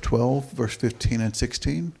 chapter 12, verse 15 and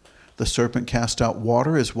 16. The serpent cast out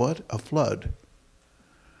water as what? A flood.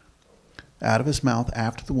 Out of his mouth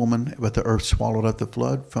after the woman, but the earth swallowed up the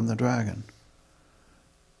flood from the dragon.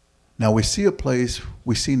 Now we see a place,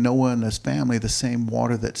 we see Noah and his family, the same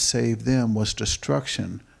water that saved them was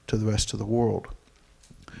destruction to the rest of the world.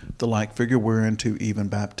 The like figure whereunto even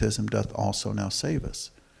baptism doth also now save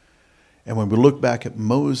us. And when we look back at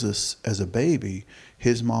Moses as a baby,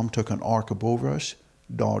 his mom took an ark of bulrush,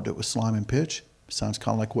 daubed it with slime and pitch. Sounds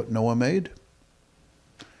kind of like what Noah made.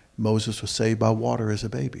 Moses was saved by water as a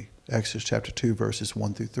baby. Exodus chapter 2, verses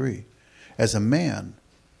 1 through 3. As a man,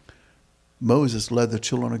 Moses led the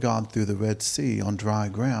children of God through the Red Sea on dry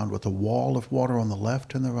ground with a wall of water on the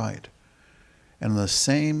left and the right. And the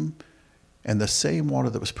same water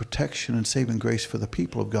that was protection and saving grace for the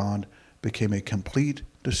people of God became a complete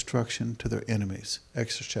destruction to their enemies.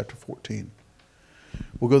 Exodus chapter 14.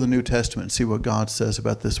 We'll go to the New Testament and see what God says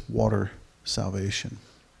about this water salvation.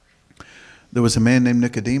 There was a man named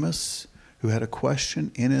Nicodemus who had a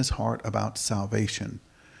question in his heart about salvation.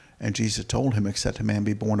 And Jesus told him, except a man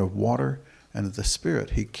be born of water and of the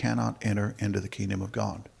Spirit, he cannot enter into the kingdom of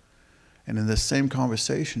God. And in this same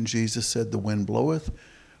conversation, Jesus said, the wind bloweth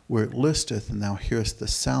where it listeth, and thou hearest the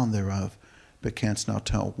sound thereof, but canst not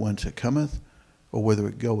tell whence it cometh, or whither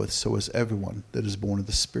it goeth. So is everyone that is born of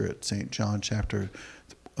the Spirit. St. John chapter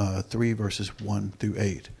 3, verses 1 through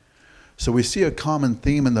 8. So we see a common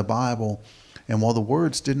theme in the Bible, and while the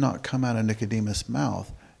words did not come out of Nicodemus'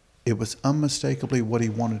 mouth, it was unmistakably what he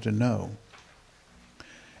wanted to know.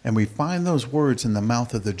 And we find those words in the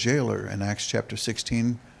mouth of the jailer in Acts chapter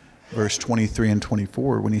 16, verse 23 and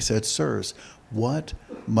 24, when he said, Sirs, what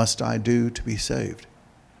must I do to be saved?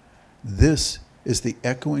 This is the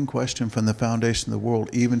echoing question from the foundation of the world,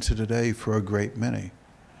 even to today, for a great many.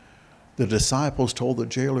 The disciples told the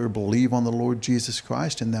jailer, believe on the Lord Jesus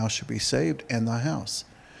Christ, and thou shalt be saved, and thy house.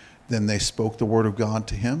 Then they spoke the word of God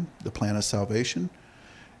to him, the plan of salvation,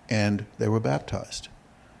 and they were baptized.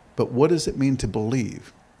 But what does it mean to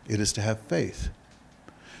believe? It is to have faith.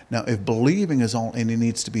 Now, if believing is all and he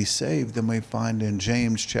needs to be saved, then we find in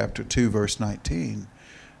James chapter 2, verse 19,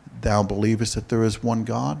 thou believest that there is one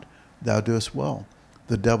God, thou doest well.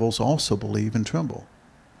 The devils also believe and tremble.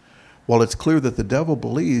 Well, it's clear that the devil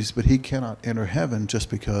believes, but he cannot enter heaven just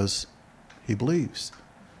because he believes.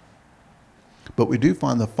 But we do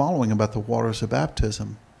find the following about the waters of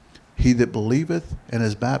baptism. He that believeth and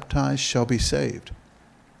is baptized shall be saved,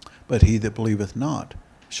 but he that believeth not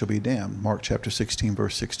shall be damned. Mark chapter 16,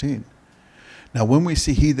 verse 16. Now, when we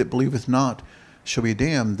see he that believeth not shall be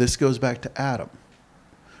damned, this goes back to Adam.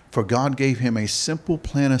 For God gave him a simple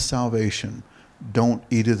plan of salvation. Don't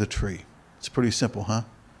eat of the tree. It's pretty simple, huh?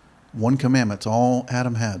 One commandment's all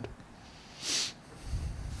Adam had.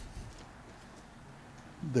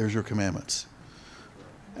 There's your commandments.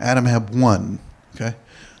 Adam had one, okay?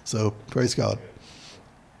 So, praise God.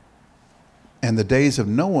 And the days of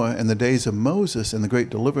Noah and the days of Moses and the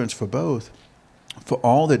great deliverance for both, for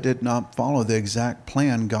all that did not follow the exact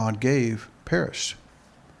plan God gave, perished.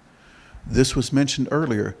 This was mentioned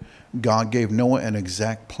earlier. God gave Noah an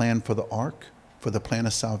exact plan for the ark, for the plan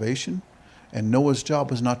of salvation, and Noah's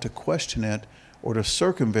job was not to question it or to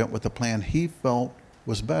circumvent what the plan he felt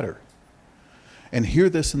was better. And hear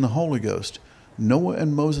this in the Holy Ghost. Noah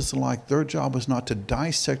and Moses alike, their job was not to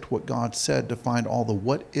dissect what God said to find all the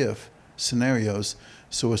what-if scenarios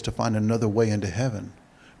so as to find another way into heaven.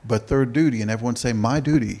 But their duty, and everyone say, my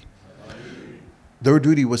duty. Their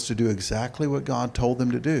duty was to do exactly what God told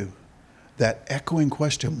them to do. That echoing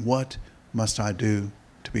question, what must I do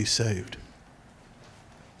to be saved?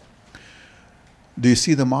 Do you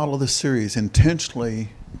see the model of this series? Intentionally,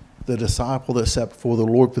 the disciple that sat before the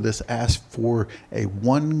Lord for this asked for a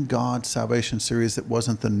one God salvation series that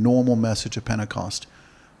wasn't the normal message of Pentecost.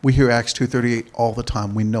 We hear Acts 2:38 all the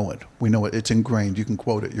time. We know it. We know it. It's ingrained. You can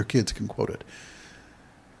quote it. Your kids can quote it.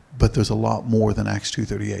 But there's a lot more than Acts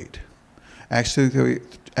 2:38. Acts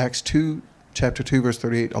 2, chapter 2, verse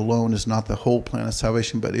 38 alone is not the whole plan of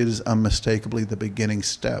salvation, but it is unmistakably the beginning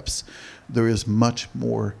steps. There is much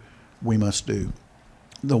more we must do.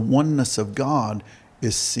 The oneness of God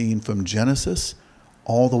is seen from Genesis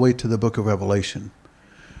all the way to the book of Revelation.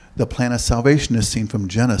 The plan of salvation is seen from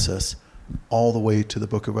Genesis all the way to the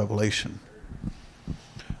book of Revelation.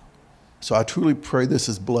 So I truly pray this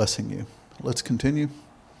is blessing you. Let's continue.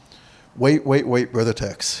 Wait, Brother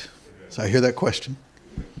Tex. So I hear that question.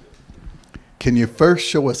 Can you first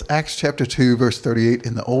show us Acts chapter 2, verse 38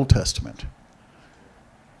 in the Old Testament?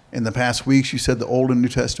 In the past weeks, you said the Old and New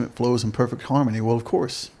Testament flows in perfect harmony. Well, of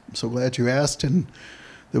course. I'm so glad you asked, and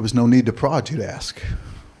there was no need to prod you to ask.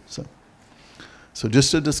 So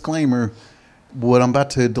just a disclaimer, what I'm about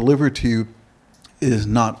to deliver to you is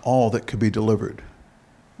not all that could be delivered.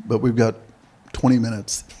 But we've got 20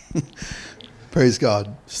 minutes. Praise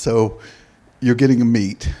God. So you're getting a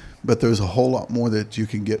meat, but there's a whole lot more that you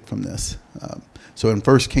can get from this. So in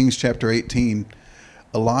 1 Kings chapter 18,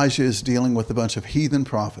 Elijah is dealing with a bunch of heathen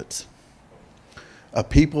prophets, a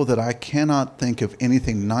people that I cannot think of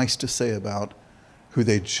anything nice to say about, who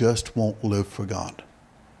they just won't live for God.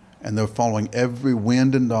 And they're following every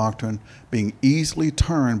wind and doctrine, being easily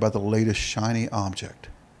turned by the latest shiny object.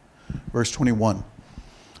 Verse 21,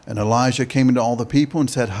 and Elijah came into all the people and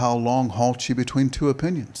said, how long halt ye between two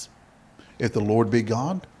opinions? If the Lord be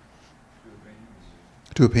God?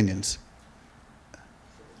 Two opinions.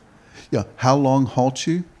 Yeah, how long halt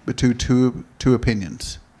you between two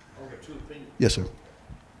opinions? Okay, two opinions. Yes, sir.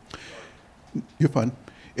 You're fine.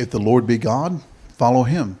 If the Lord be God, follow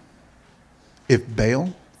him. If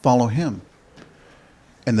Baal, follow him.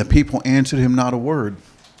 And the people answered him not a word.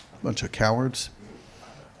 Bunch of cowards.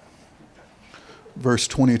 Verse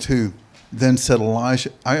 22, then said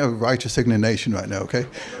Elijah, I have righteous indignation right now, okay?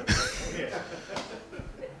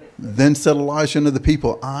 Then said Elijah unto the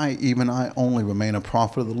people, even I only remain a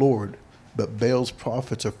prophet of the Lord, but Baal's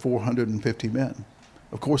prophets are 450 men.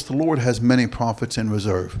 Of course, the Lord has many prophets in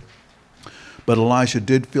reserve. But Elijah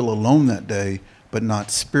did feel alone that day, but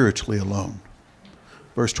not spiritually alone.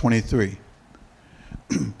 Verse 23,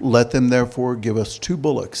 let them therefore give us 2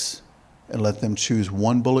 bullocks, and let them choose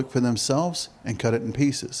 1 bullock for themselves, and cut it in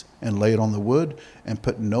pieces, and lay it on the wood, and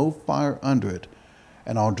put no fire under it.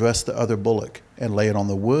 And I'll dress the other bullock, and lay it on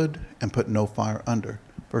the wood, and put no fire under.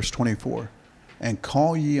 Verse 24, and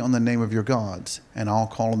call ye on the name of your gods, and I'll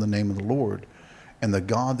call on the name of the Lord. And the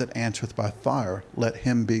God that answereth by fire, let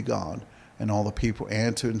him be God. And all the people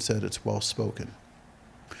answered and said, it's well spoken.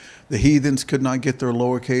 The heathens could not get their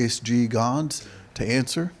lowercase g gods to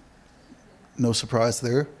answer. No surprise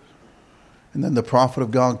there. And then the prophet of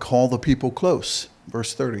God called the people close.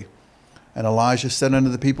 Verse 30, and Elijah said unto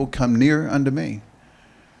the people, come near unto me.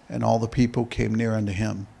 And all the people came near unto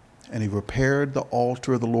him. And he repaired the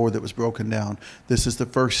altar of the Lord that was broken down. This is the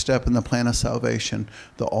first step in the plan of salvation,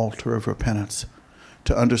 the altar of repentance.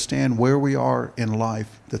 To understand where we are in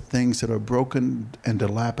life, the things that are broken and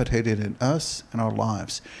dilapidated in us and our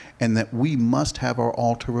lives, and that we must have our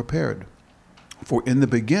altar repaired. For in the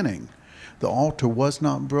beginning, the altar was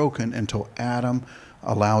not broken until Adam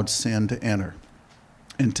allowed sin to enter.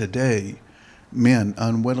 And today, men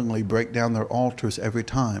unwillingly break down their altars every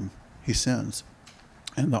time he sins.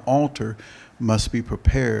 And the altar must be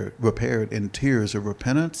repaired in tears of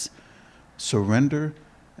repentance, surrender,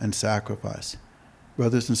 and sacrifice.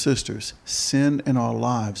 Brothers and sisters, sin in our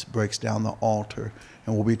lives breaks down the altar.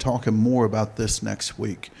 And we'll be talking more about this next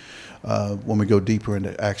week when we go deeper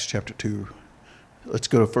into Acts chapter 2. Let's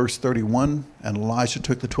go to verse 31. And Elijah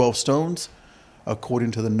took the 12 stones,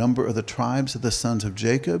 according to the number of the tribes of the sons of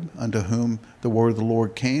Jacob, unto whom the word of the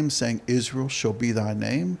Lord came, saying, Israel shall be thy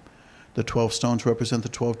name. The 12 stones represent the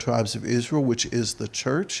 12 tribes of Israel, which is the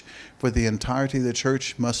church. For the entirety of the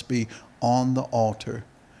church must be on the altar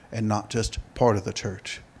and not just part of the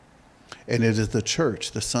church. And it is the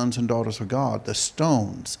church, the sons and daughters of God, the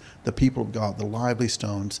stones, the people of God, the lively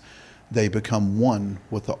stones, they become one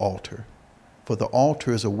with the altar. For the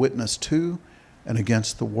altar is a witness to and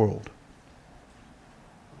against the world.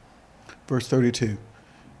 Verse 32,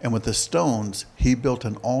 and with the stones he built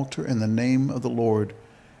an altar in the name of the Lord,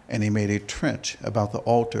 and he made a trench about the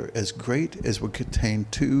altar as great as would contain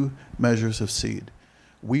 2 measures of seed.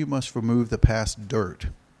 We must remove the past dirt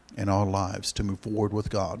in our lives to move forward with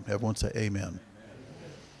God. Everyone say amen. Amen.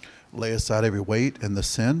 Lay aside every weight and the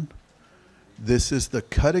sin. This is the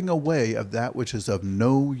cutting away of that which is of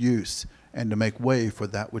no use, and to make way for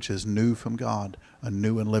that which is new from God, a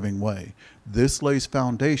new and living way. This lays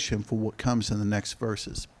foundation for what comes in the next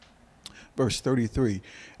verses. Verse 33,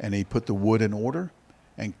 and he put the wood in order,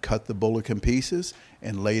 and cut the bullock in pieces,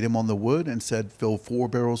 and laid him on the wood, and said, fill 4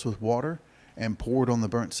 barrels with water, and pour it on the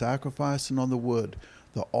burnt sacrifice and on the wood.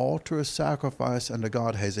 The altar of sacrifice unto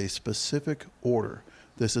God has a specific order.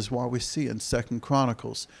 This is why we see in 2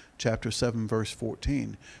 Chronicles chapter 7, verse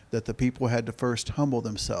 14, that the people had to first humble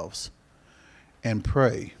themselves and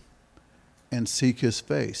pray and seek his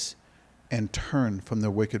face and turn from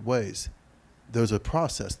their wicked ways. There's a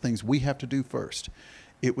process, things we have to do first.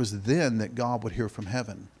 It was then that God would hear from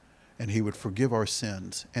heaven, and he would forgive our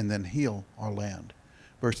sins and then heal our land.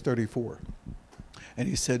 Verse 34, and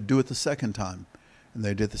he said, do it the second time. And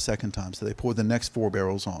they did the second time. So they poured the next 4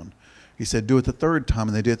 barrels on. He said, do it the third time.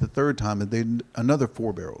 And they did it the third time. And they did another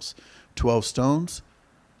 4 barrels. 12 stones,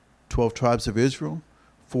 12 tribes of Israel,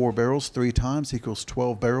 4 barrels 3 times equals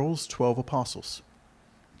 12 barrels, 12 apostles.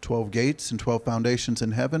 12 gates and 12 foundations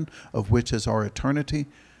in heaven, of which is our eternity,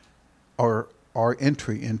 our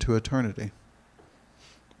entry into eternity.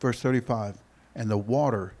 Verse 35, and the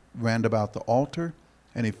water ran about the altar,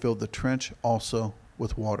 and he filled the trench also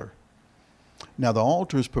with water. Now the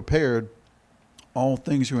altar is prepared, all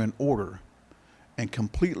things are in order, and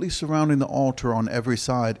completely surrounding the altar on every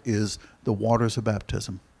side is the waters of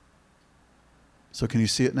baptism. So can you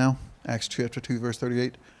see it now? Acts chapter 2, verse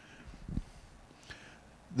 38.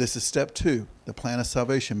 This is step 2, the plan of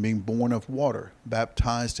salvation, being born of water,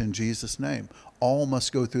 baptized in Jesus' name. All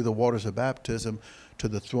must go through the waters of baptism to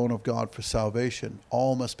the throne of God for salvation.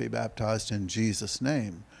 All must be baptized in Jesus'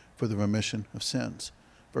 name for the remission of sins.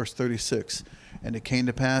 Verse 36, and it came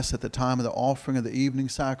to pass at the time of the offering of the evening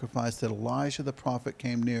sacrifice that Elijah the prophet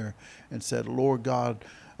came near and said, Lord God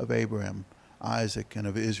of Abraham, Isaac, and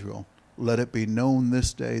of Israel, let it be known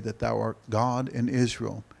this day that thou art God in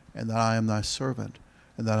Israel, and that I am thy servant,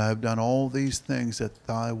 and that I have done all these things at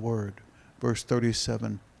thy word. Verse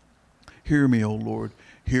 37, hear me, O Lord,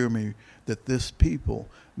 hear me, that this people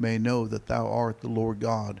may know that thou art the Lord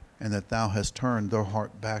God, and that thou hast turned their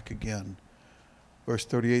heart back again. Verse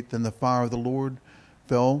 38, then the fire of the Lord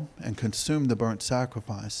fell and consumed the burnt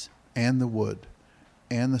sacrifice, and the wood,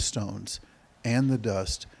 and the stones, and the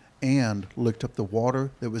dust, and licked up the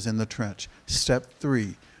water that was in the trench. Step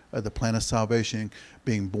 3 of the plan of salvation,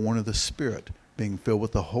 being born of the Spirit, being filled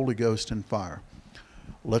with the Holy Ghost and fire.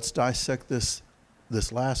 Let's dissect this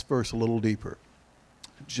last verse a little deeper.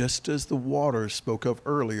 Just as the water spoke of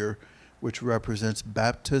earlier, which represents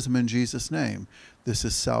baptism in Jesus' name, this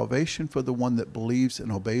is salvation for the one that believes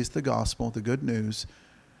and obeys the gospel, the good news,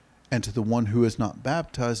 and to the one who is not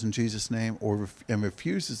baptized in Jesus' name and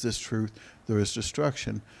refuses this truth, there is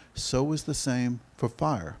destruction. So is the same for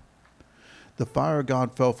fire. The fire of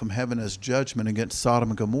God fell from heaven as judgment against Sodom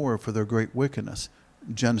and Gomorrah for their great wickedness,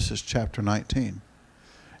 Genesis chapter 19,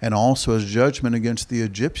 and also as judgment against the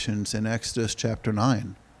Egyptians in Exodus chapter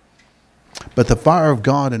 9. But the fire of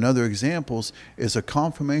God in other examples is a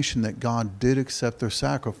confirmation that God did accept their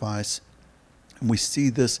sacrifice. And we see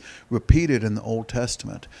this repeated in the Old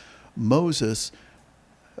Testament. Moses,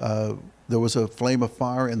 there was a flame of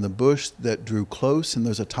fire in the bush that drew close, and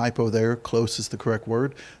there's a typo there, close is the correct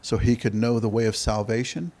word, so he could know the way of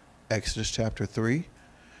salvation, Exodus chapter 3.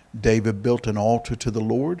 David built an altar to the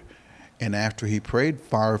Lord, and after he prayed,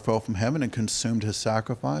 fire fell from heaven and consumed his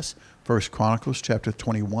sacrifice, 1 Chronicles chapter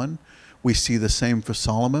 21. We see the same for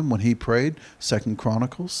Solomon when he prayed, 2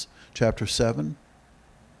 Chronicles chapter 7.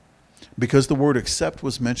 Because the word accept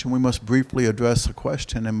was mentioned, we must briefly address a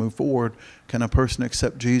question and move forward. Can a person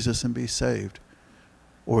accept Jesus and be saved?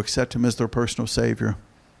 Or accept him as their personal Savior?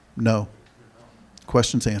 No.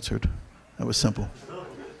 Questions answered. That was simple.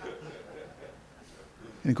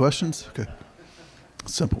 Any questions? Okay.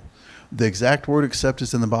 Simple. The exact word accept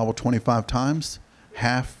is in the Bible 25 times.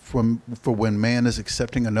 Half for when man is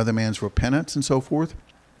accepting another man's repentance and so forth.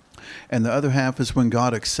 And the other half is when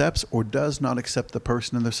God accepts or does not accept the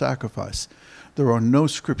person and their sacrifice. There are no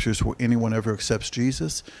scriptures where anyone ever accepts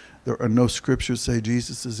Jesus. There are no scriptures that say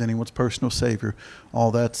Jesus is anyone's personal Savior.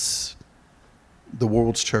 All that's the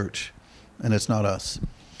world's church, and it's not us.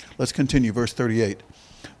 Let's continue, verse 38.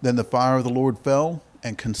 Then the fire of the Lord fell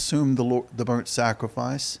and consumed the burnt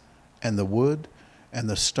sacrifice, and the wood, and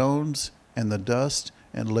the stones, and the dust,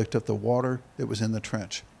 and licked up the water that was in the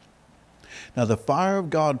trench. Now, the fire of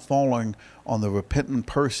God falling on the repentant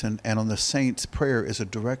person and on the saint's prayer is a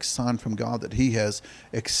direct sign from God that he has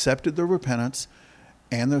accepted their repentance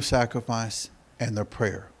and their sacrifice and their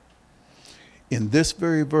prayer. In this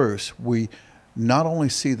very verse, we not only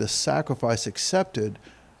see the sacrifice accepted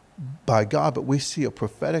by God, but we see a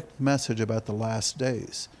prophetic message about the last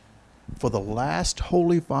days. For the last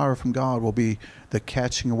holy fire from God will be the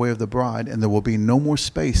catching away of the bride, and there will be no more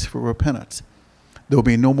space for repentance. There will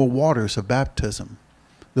be no more waters of baptism.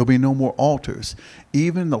 There will be no more altars.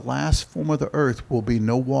 Even the last form of the earth will be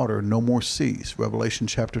no water, no more seas. Revelation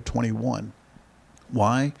chapter 21.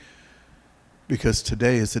 Why? Because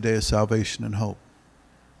today is the day of salvation and hope.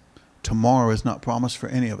 Tomorrow is not promised for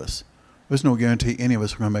any of us. There's no guarantee any of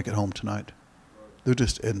us are going to make it home tonight. There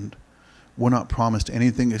just isn't. We're not promised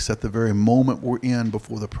anything except the very moment we're in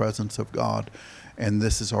before the presence of God. And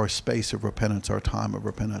this is our space of repentance, our time of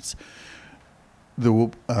repentance. There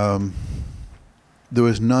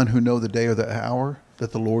is none who know the day or the hour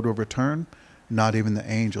that the Lord will return, not even the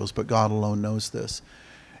angels, but God alone knows this.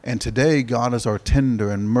 And today, God is our tender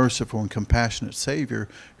and merciful and compassionate Savior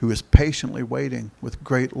who is patiently waiting with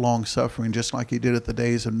great long suffering, just like he did at the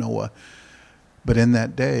days of Noah. But in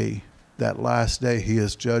that day, that last day, he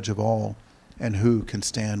is judge of all, and who can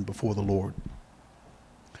stand before the Lord?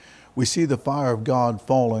 We see the fire of God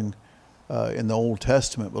falling in the Old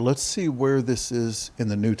Testament, but let's see where this is in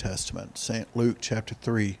the New Testament. St. Luke chapter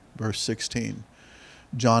 3, verse 16.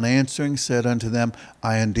 John answering said unto them,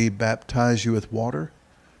 I indeed baptize you with water,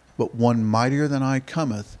 but one mightier than I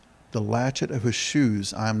cometh, the latchet of his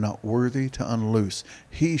shoes I am not worthy to unloose.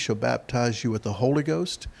 He shall baptize you with the Holy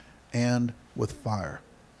Ghost and with fire.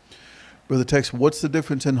 Brother Tex, what's the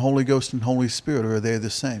difference in Holy Ghost and Holy Spirit, or are they the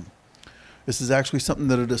same? This is actually something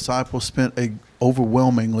that a disciple spent an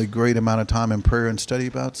overwhelmingly great amount of time in prayer and study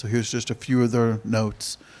about. So here's just a few of their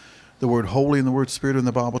notes. The word holy and the word spirit in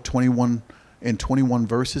the Bible, 21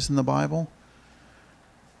 verses in the Bible.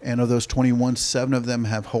 And of those 21, 7 of them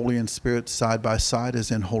have holy and spirit side by side, as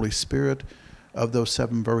in Holy Spirit. Of those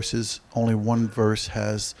 7 verses, only one verse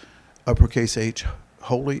has uppercase H,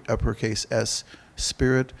 holy, uppercase S,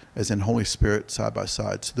 Spirit, as in Holy Spirit, side by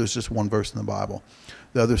side. So there's just one verse in the Bible.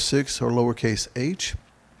 The other 6 are lowercase h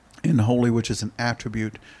in holy, which is an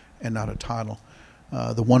attribute and not a title.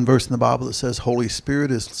 The one verse in the Bible that says Holy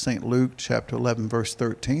Spirit is St. Luke chapter 11, verse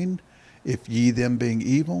 13. If ye them being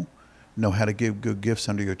evil know how to give good gifts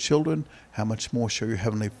unto your children, how much more shall your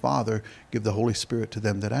heavenly Father give the Holy Spirit to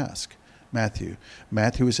them that ask? Matthew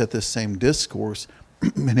is at this same discourse,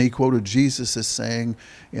 and he quoted Jesus as saying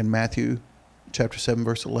in Matthew chapter 7,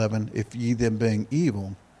 verse 11, if ye them being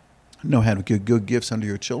evil know how to give good gifts unto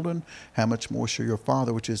your children, how much more shall your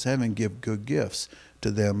Father which is in heaven give good gifts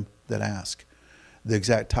to them that ask? The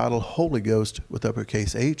exact title, Holy Ghost, with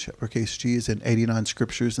uppercase H, uppercase G, is in 89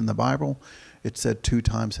 scriptures in the Bible. It's said 2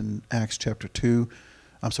 times in Acts chapter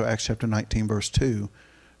 19, verse 2.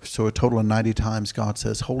 So a total of 90 times God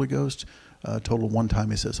says Holy Ghost. A total of 1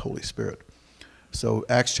 time he says Holy Spirit. So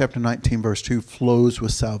Acts chapter 19, verse 2 flows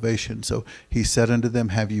with salvation. So he said unto them,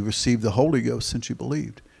 have you received the Holy Ghost since you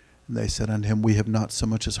believed? And they said unto him, we have not so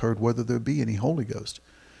much as heard whether there be any Holy Ghost.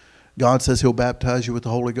 God says he'll baptize you with the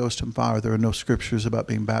Holy Ghost and fire. There are no scriptures about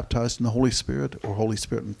being baptized in the Holy Spirit or Holy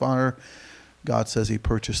Spirit and fire. God says he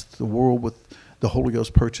purchased the world with the Holy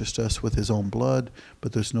Ghost, purchased us with his own blood,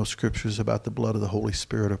 but there's no scriptures about the blood of the Holy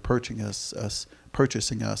Spirit of purchasing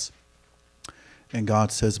us. And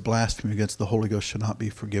God says blasphemy against the Holy Ghost shall not be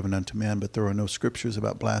forgiven unto men, but there are no scriptures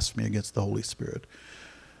about blasphemy against the Holy Spirit.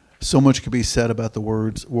 So much could be said about the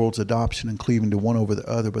world's adoption and cleaving to one over the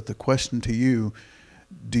other, but the question to you,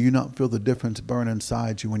 do you not feel the difference burn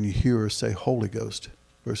inside you when you hear or say Holy Ghost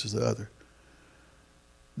versus the other?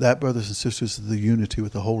 That, brothers and sisters, is the unity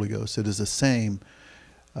with the Holy Ghost. It is the same.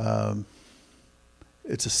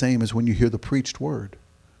 It's the same as when you hear the preached word.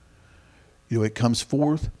 You know, it comes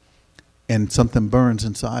forth and something burns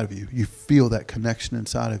inside of you. You feel that connection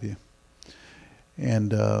inside of you.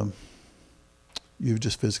 And you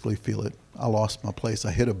just physically feel it. I lost my place.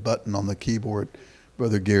 I hit a button on the keyboard,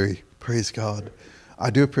 Brother Gary. Praise God. I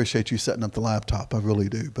do appreciate you setting up the laptop. I really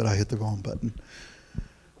do. But I hit the wrong button.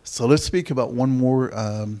 So let's speak about one more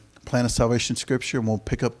plan of salvation scripture, and we'll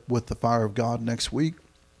pick up with the fire of God next week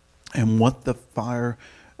and what the fire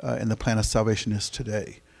and the plan of salvation is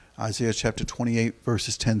today. Isaiah chapter 28,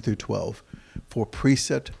 verses 10 through 12. For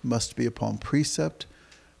precept must be upon precept,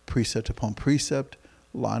 precept upon precept,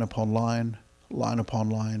 line upon line, line upon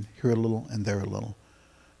line, here a little and there a little.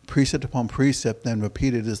 Precept upon precept, then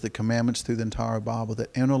repeated, is the commandments through the entire Bible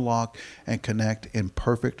that interlock and connect in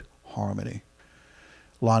perfect harmony.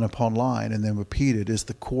 Line upon line, and then repeated, is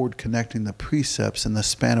the cord connecting the precepts in the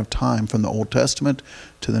span of time from the Old Testament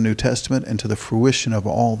to the New Testament and to the fruition of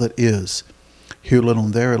all that is. Here a little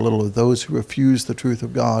and there a little of those who refuse the truth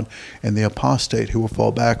of God, and the apostate who will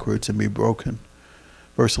fall backwards and be broken.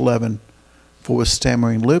 Verse 11, for with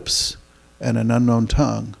stammering lips and an unknown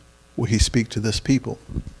tongue will he speak to this people.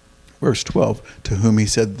 Verse 12, to whom he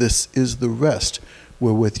said, this is the rest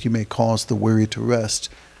wherewith you may cause the weary to rest,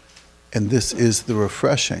 and this is the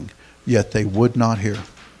refreshing, yet they would not hear.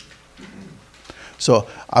 So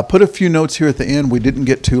I put a few notes here at the end we didn't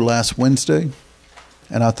get to last Wednesday,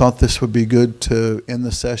 and I thought this would be good to end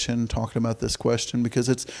the session talking about this question, because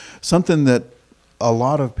it's something that a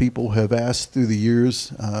lot of people have asked through the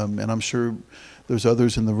years, and I'm sure there's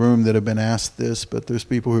others in the room that have been asked this, but there's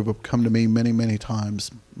people who have come to me many, many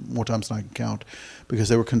times, more times than I can count, because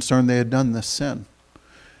they were concerned they had done this sin.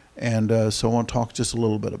 And so I want to talk just a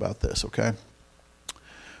little bit about this, okay?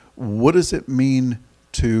 What does it mean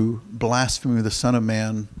to blaspheme the Son of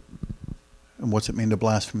Man, and what's it mean to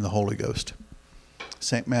blaspheme the Holy Ghost?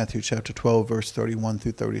 St. Matthew chapter 12, verse 31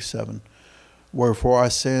 through 37. Wherefore I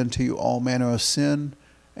say unto you, all manner of sin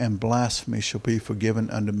and blasphemy shall be forgiven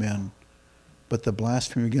unto men, but the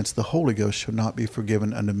blasphemy against the Holy Ghost shall not be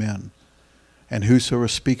forgiven unto men. And whosoever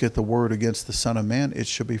speaketh the word against the Son of Man, it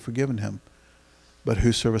shall be forgiven him. But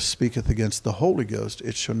whosoever speaketh against the Holy Ghost,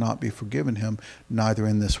 it shall not be forgiven him, neither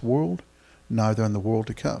in this world, neither in the world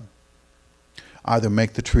to come. Either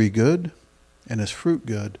make the tree good, and his fruit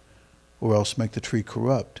good, or else make the tree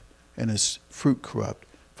corrupt, and his fruit corrupt.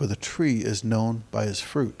 For the tree is known by his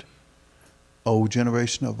fruit. O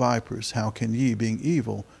generation of vipers, how can ye, being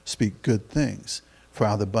evil, speak good things? For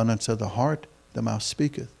out of the abundance of the heart the mouth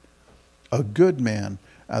speaketh. A good man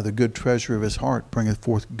out of the good treasure of his heart bringeth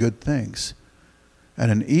forth good things, and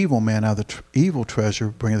an evil man out of the evil treasure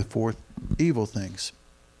bringeth forth evil things.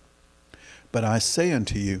 But I say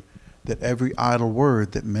unto you, that every idle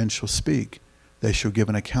word that men shall speak, they shall give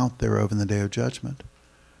an account thereof in the day of judgment.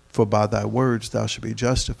 For by thy words thou shalt be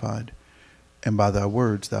justified, and by thy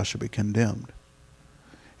words thou shalt be condemned.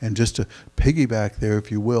 And just to piggyback there, if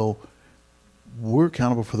you will, we're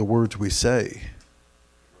accountable for the words we say.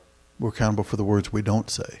 We're accountable for the words we don't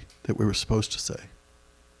say, that we were supposed to say.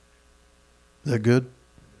 Is that good?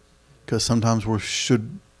 Because sometimes we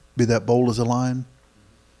should be that bold as a lion,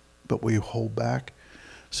 but we hold back.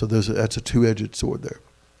 So that's a two-edged sword there.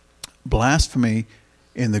 Blasphemy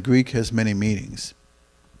in the Greek has many meanings.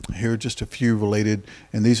 Here are just a few related,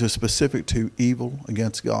 and these are specific to evil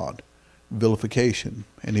against God, vilification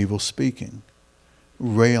and evil speaking,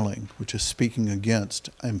 railing, which is speaking against,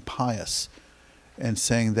 impious, and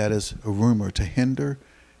saying that is a rumor, to hinder,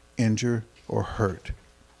 injure, or hurt.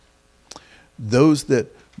 Those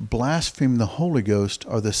that blaspheme the Holy Ghost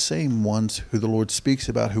are the same ones who the Lord speaks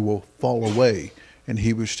about who will fall away in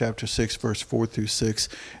Hebrews chapter 6, verse 4 through 6.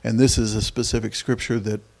 And this is a specific scripture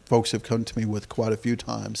that folks have come to me with quite a few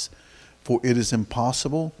times. For it is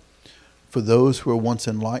impossible for those who are once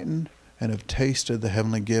enlightened and have tasted the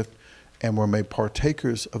heavenly gift and were made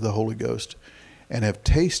partakers of the Holy Ghost and have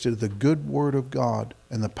tasted the good word of God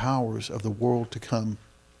and the powers of the world to come,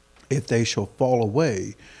 if they shall fall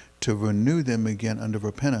away, to renew them again unto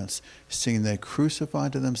repentance, seeing they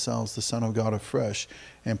crucified to themselves the Son of God afresh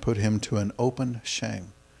and put him to an open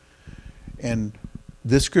shame. And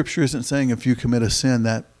this scripture isn't saying if you commit a sin,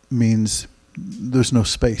 that means there's no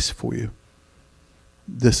space for you.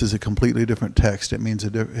 This is a completely different text. It means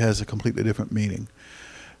it has a completely different meaning.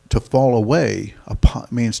 To fall away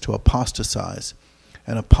means to apostatize.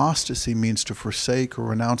 And apostasy means to forsake or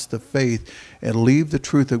renounce the faith and leave the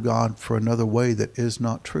truth of God for another way that is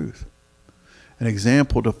not truth. An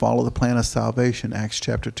example, to follow the plan of salvation, Acts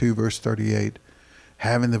chapter 2, verse 38.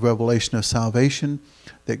 Having the revelation of salvation,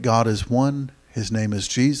 that God is one, his name is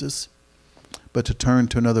Jesus, but to turn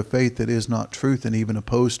to another faith that is not truth and even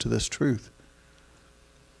opposed to this truth.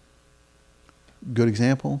 Good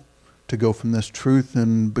example, to go from this truth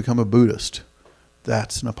and become a Buddhist.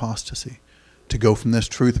 That's an apostasy. To go from this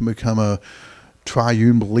truth and become a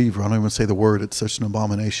triune believer. I don't even say the word, it's such an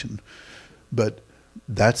abomination. But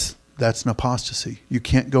that's an apostasy. You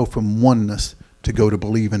can't go from oneness to go to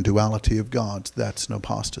believe in duality of gods. That's an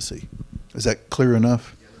apostasy. Is that clear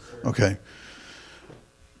enough? Okay.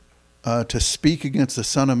 To speak against the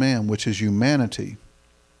Son of Man, which is humanity,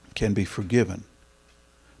 can be forgiven.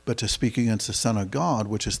 But to speak against the Son of God,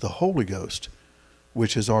 which is the Holy Ghost,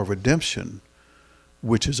 which is our redemption,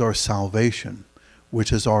 which is our salvation,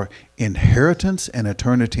 which is our inheritance and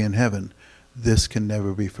eternity in heaven, this can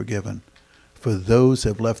never be forgiven. For those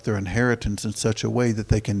have left their inheritance in such a way that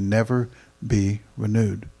they can never be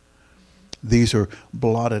renewed. These are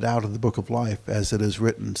blotted out of the book of life, as it is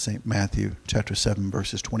written, St. Matthew chapter 7,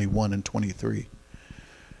 verses 21 and 23.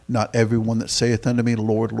 Not everyone that saith unto me,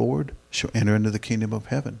 Lord, Lord, shall enter into the kingdom of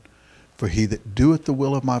heaven, for he that doeth the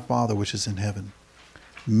will of my Father which is in heaven.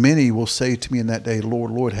 Many will say to me in that day,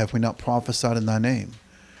 Lord, Lord, have we not prophesied in thy name?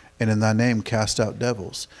 And in thy name cast out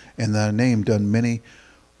devils, and in thy name done many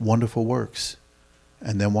wonderful works.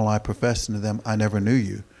 And then will I profess unto them, I never knew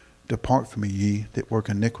you. Depart from me, ye that work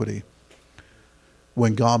iniquity.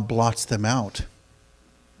 When God blots them out,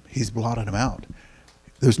 he's blotted them out.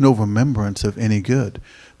 There's no remembrance of any good.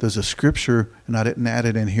 There's a scripture, and I didn't add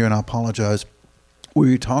it in here, and I apologize, where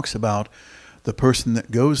he talks about the person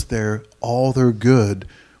that goes there, all their good,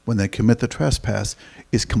 when they commit the trespass,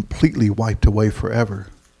 is completely wiped away forever.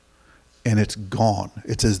 And it's gone.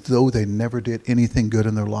 It's as though they never did anything good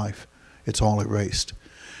in their life. It's all erased.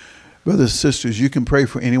 Brothers and sisters, you can pray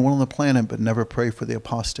for anyone on the planet, but never pray for the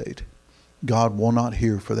apostate. God will not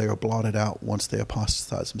hear, for they are blotted out once they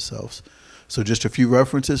apostatize themselves. So just a few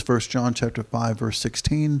references. 1 John chapter 5, verse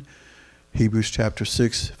 16. Hebrews chapter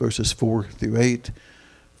 6, verses 4 through 8.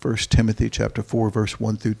 1 Timothy chapter 4, verse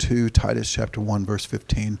 1 through 2, Titus chapter 1, verse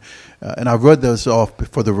 15. And I've read those off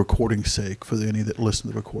for the recording's sake, for any that listen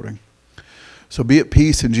to the recording. So be at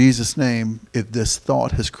peace in Jesus' name if this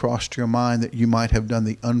thought has crossed your mind that you might have done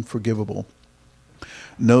the unforgivable.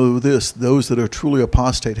 Know this, those that are truly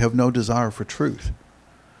apostate have no desire for truth.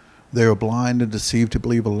 They are blind and deceived to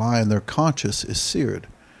believe a lie, and their conscience is seared.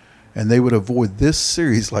 And they would avoid this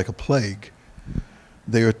series like a plague.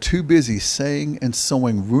 They are too busy saying and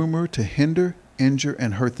sowing rumor to hinder, injure,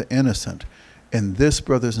 and hurt the innocent. And this,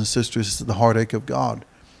 brothers and sisters, is the heartache of God.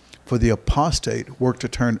 For the apostate work to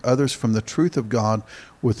turn others from the truth of God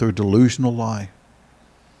with their delusional lie.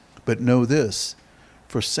 But know this,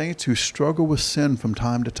 for saints who struggle with sin from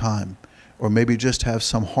time to time, or maybe just have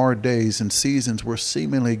some hard days and seasons where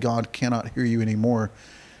seemingly God cannot hear you anymore,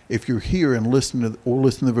 if you're here and listen to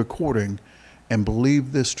the recording and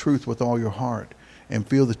believe this truth with all your heart, and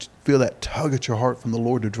feel that tug at your heart from the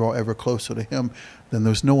Lord to draw ever closer to Him, then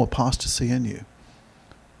there's no apostasy in you.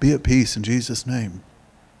 Be at peace in Jesus' name.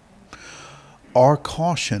 Our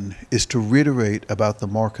caution is to reiterate about the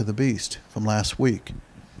mark of the beast from last week.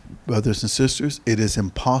 Brothers and sisters, it is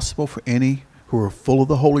impossible for any who are full of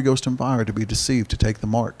the Holy Ghost and fire to be deceived to take the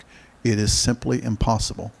mark. It is simply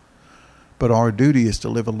impossible. But our duty is to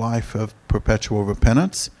live a life of perpetual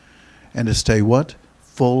repentance and to stay what?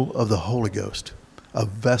 Full of the Holy Ghost. A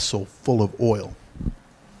vessel full of oil.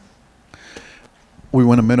 We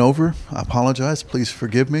went a minute over. I apologize. Please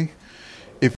forgive me.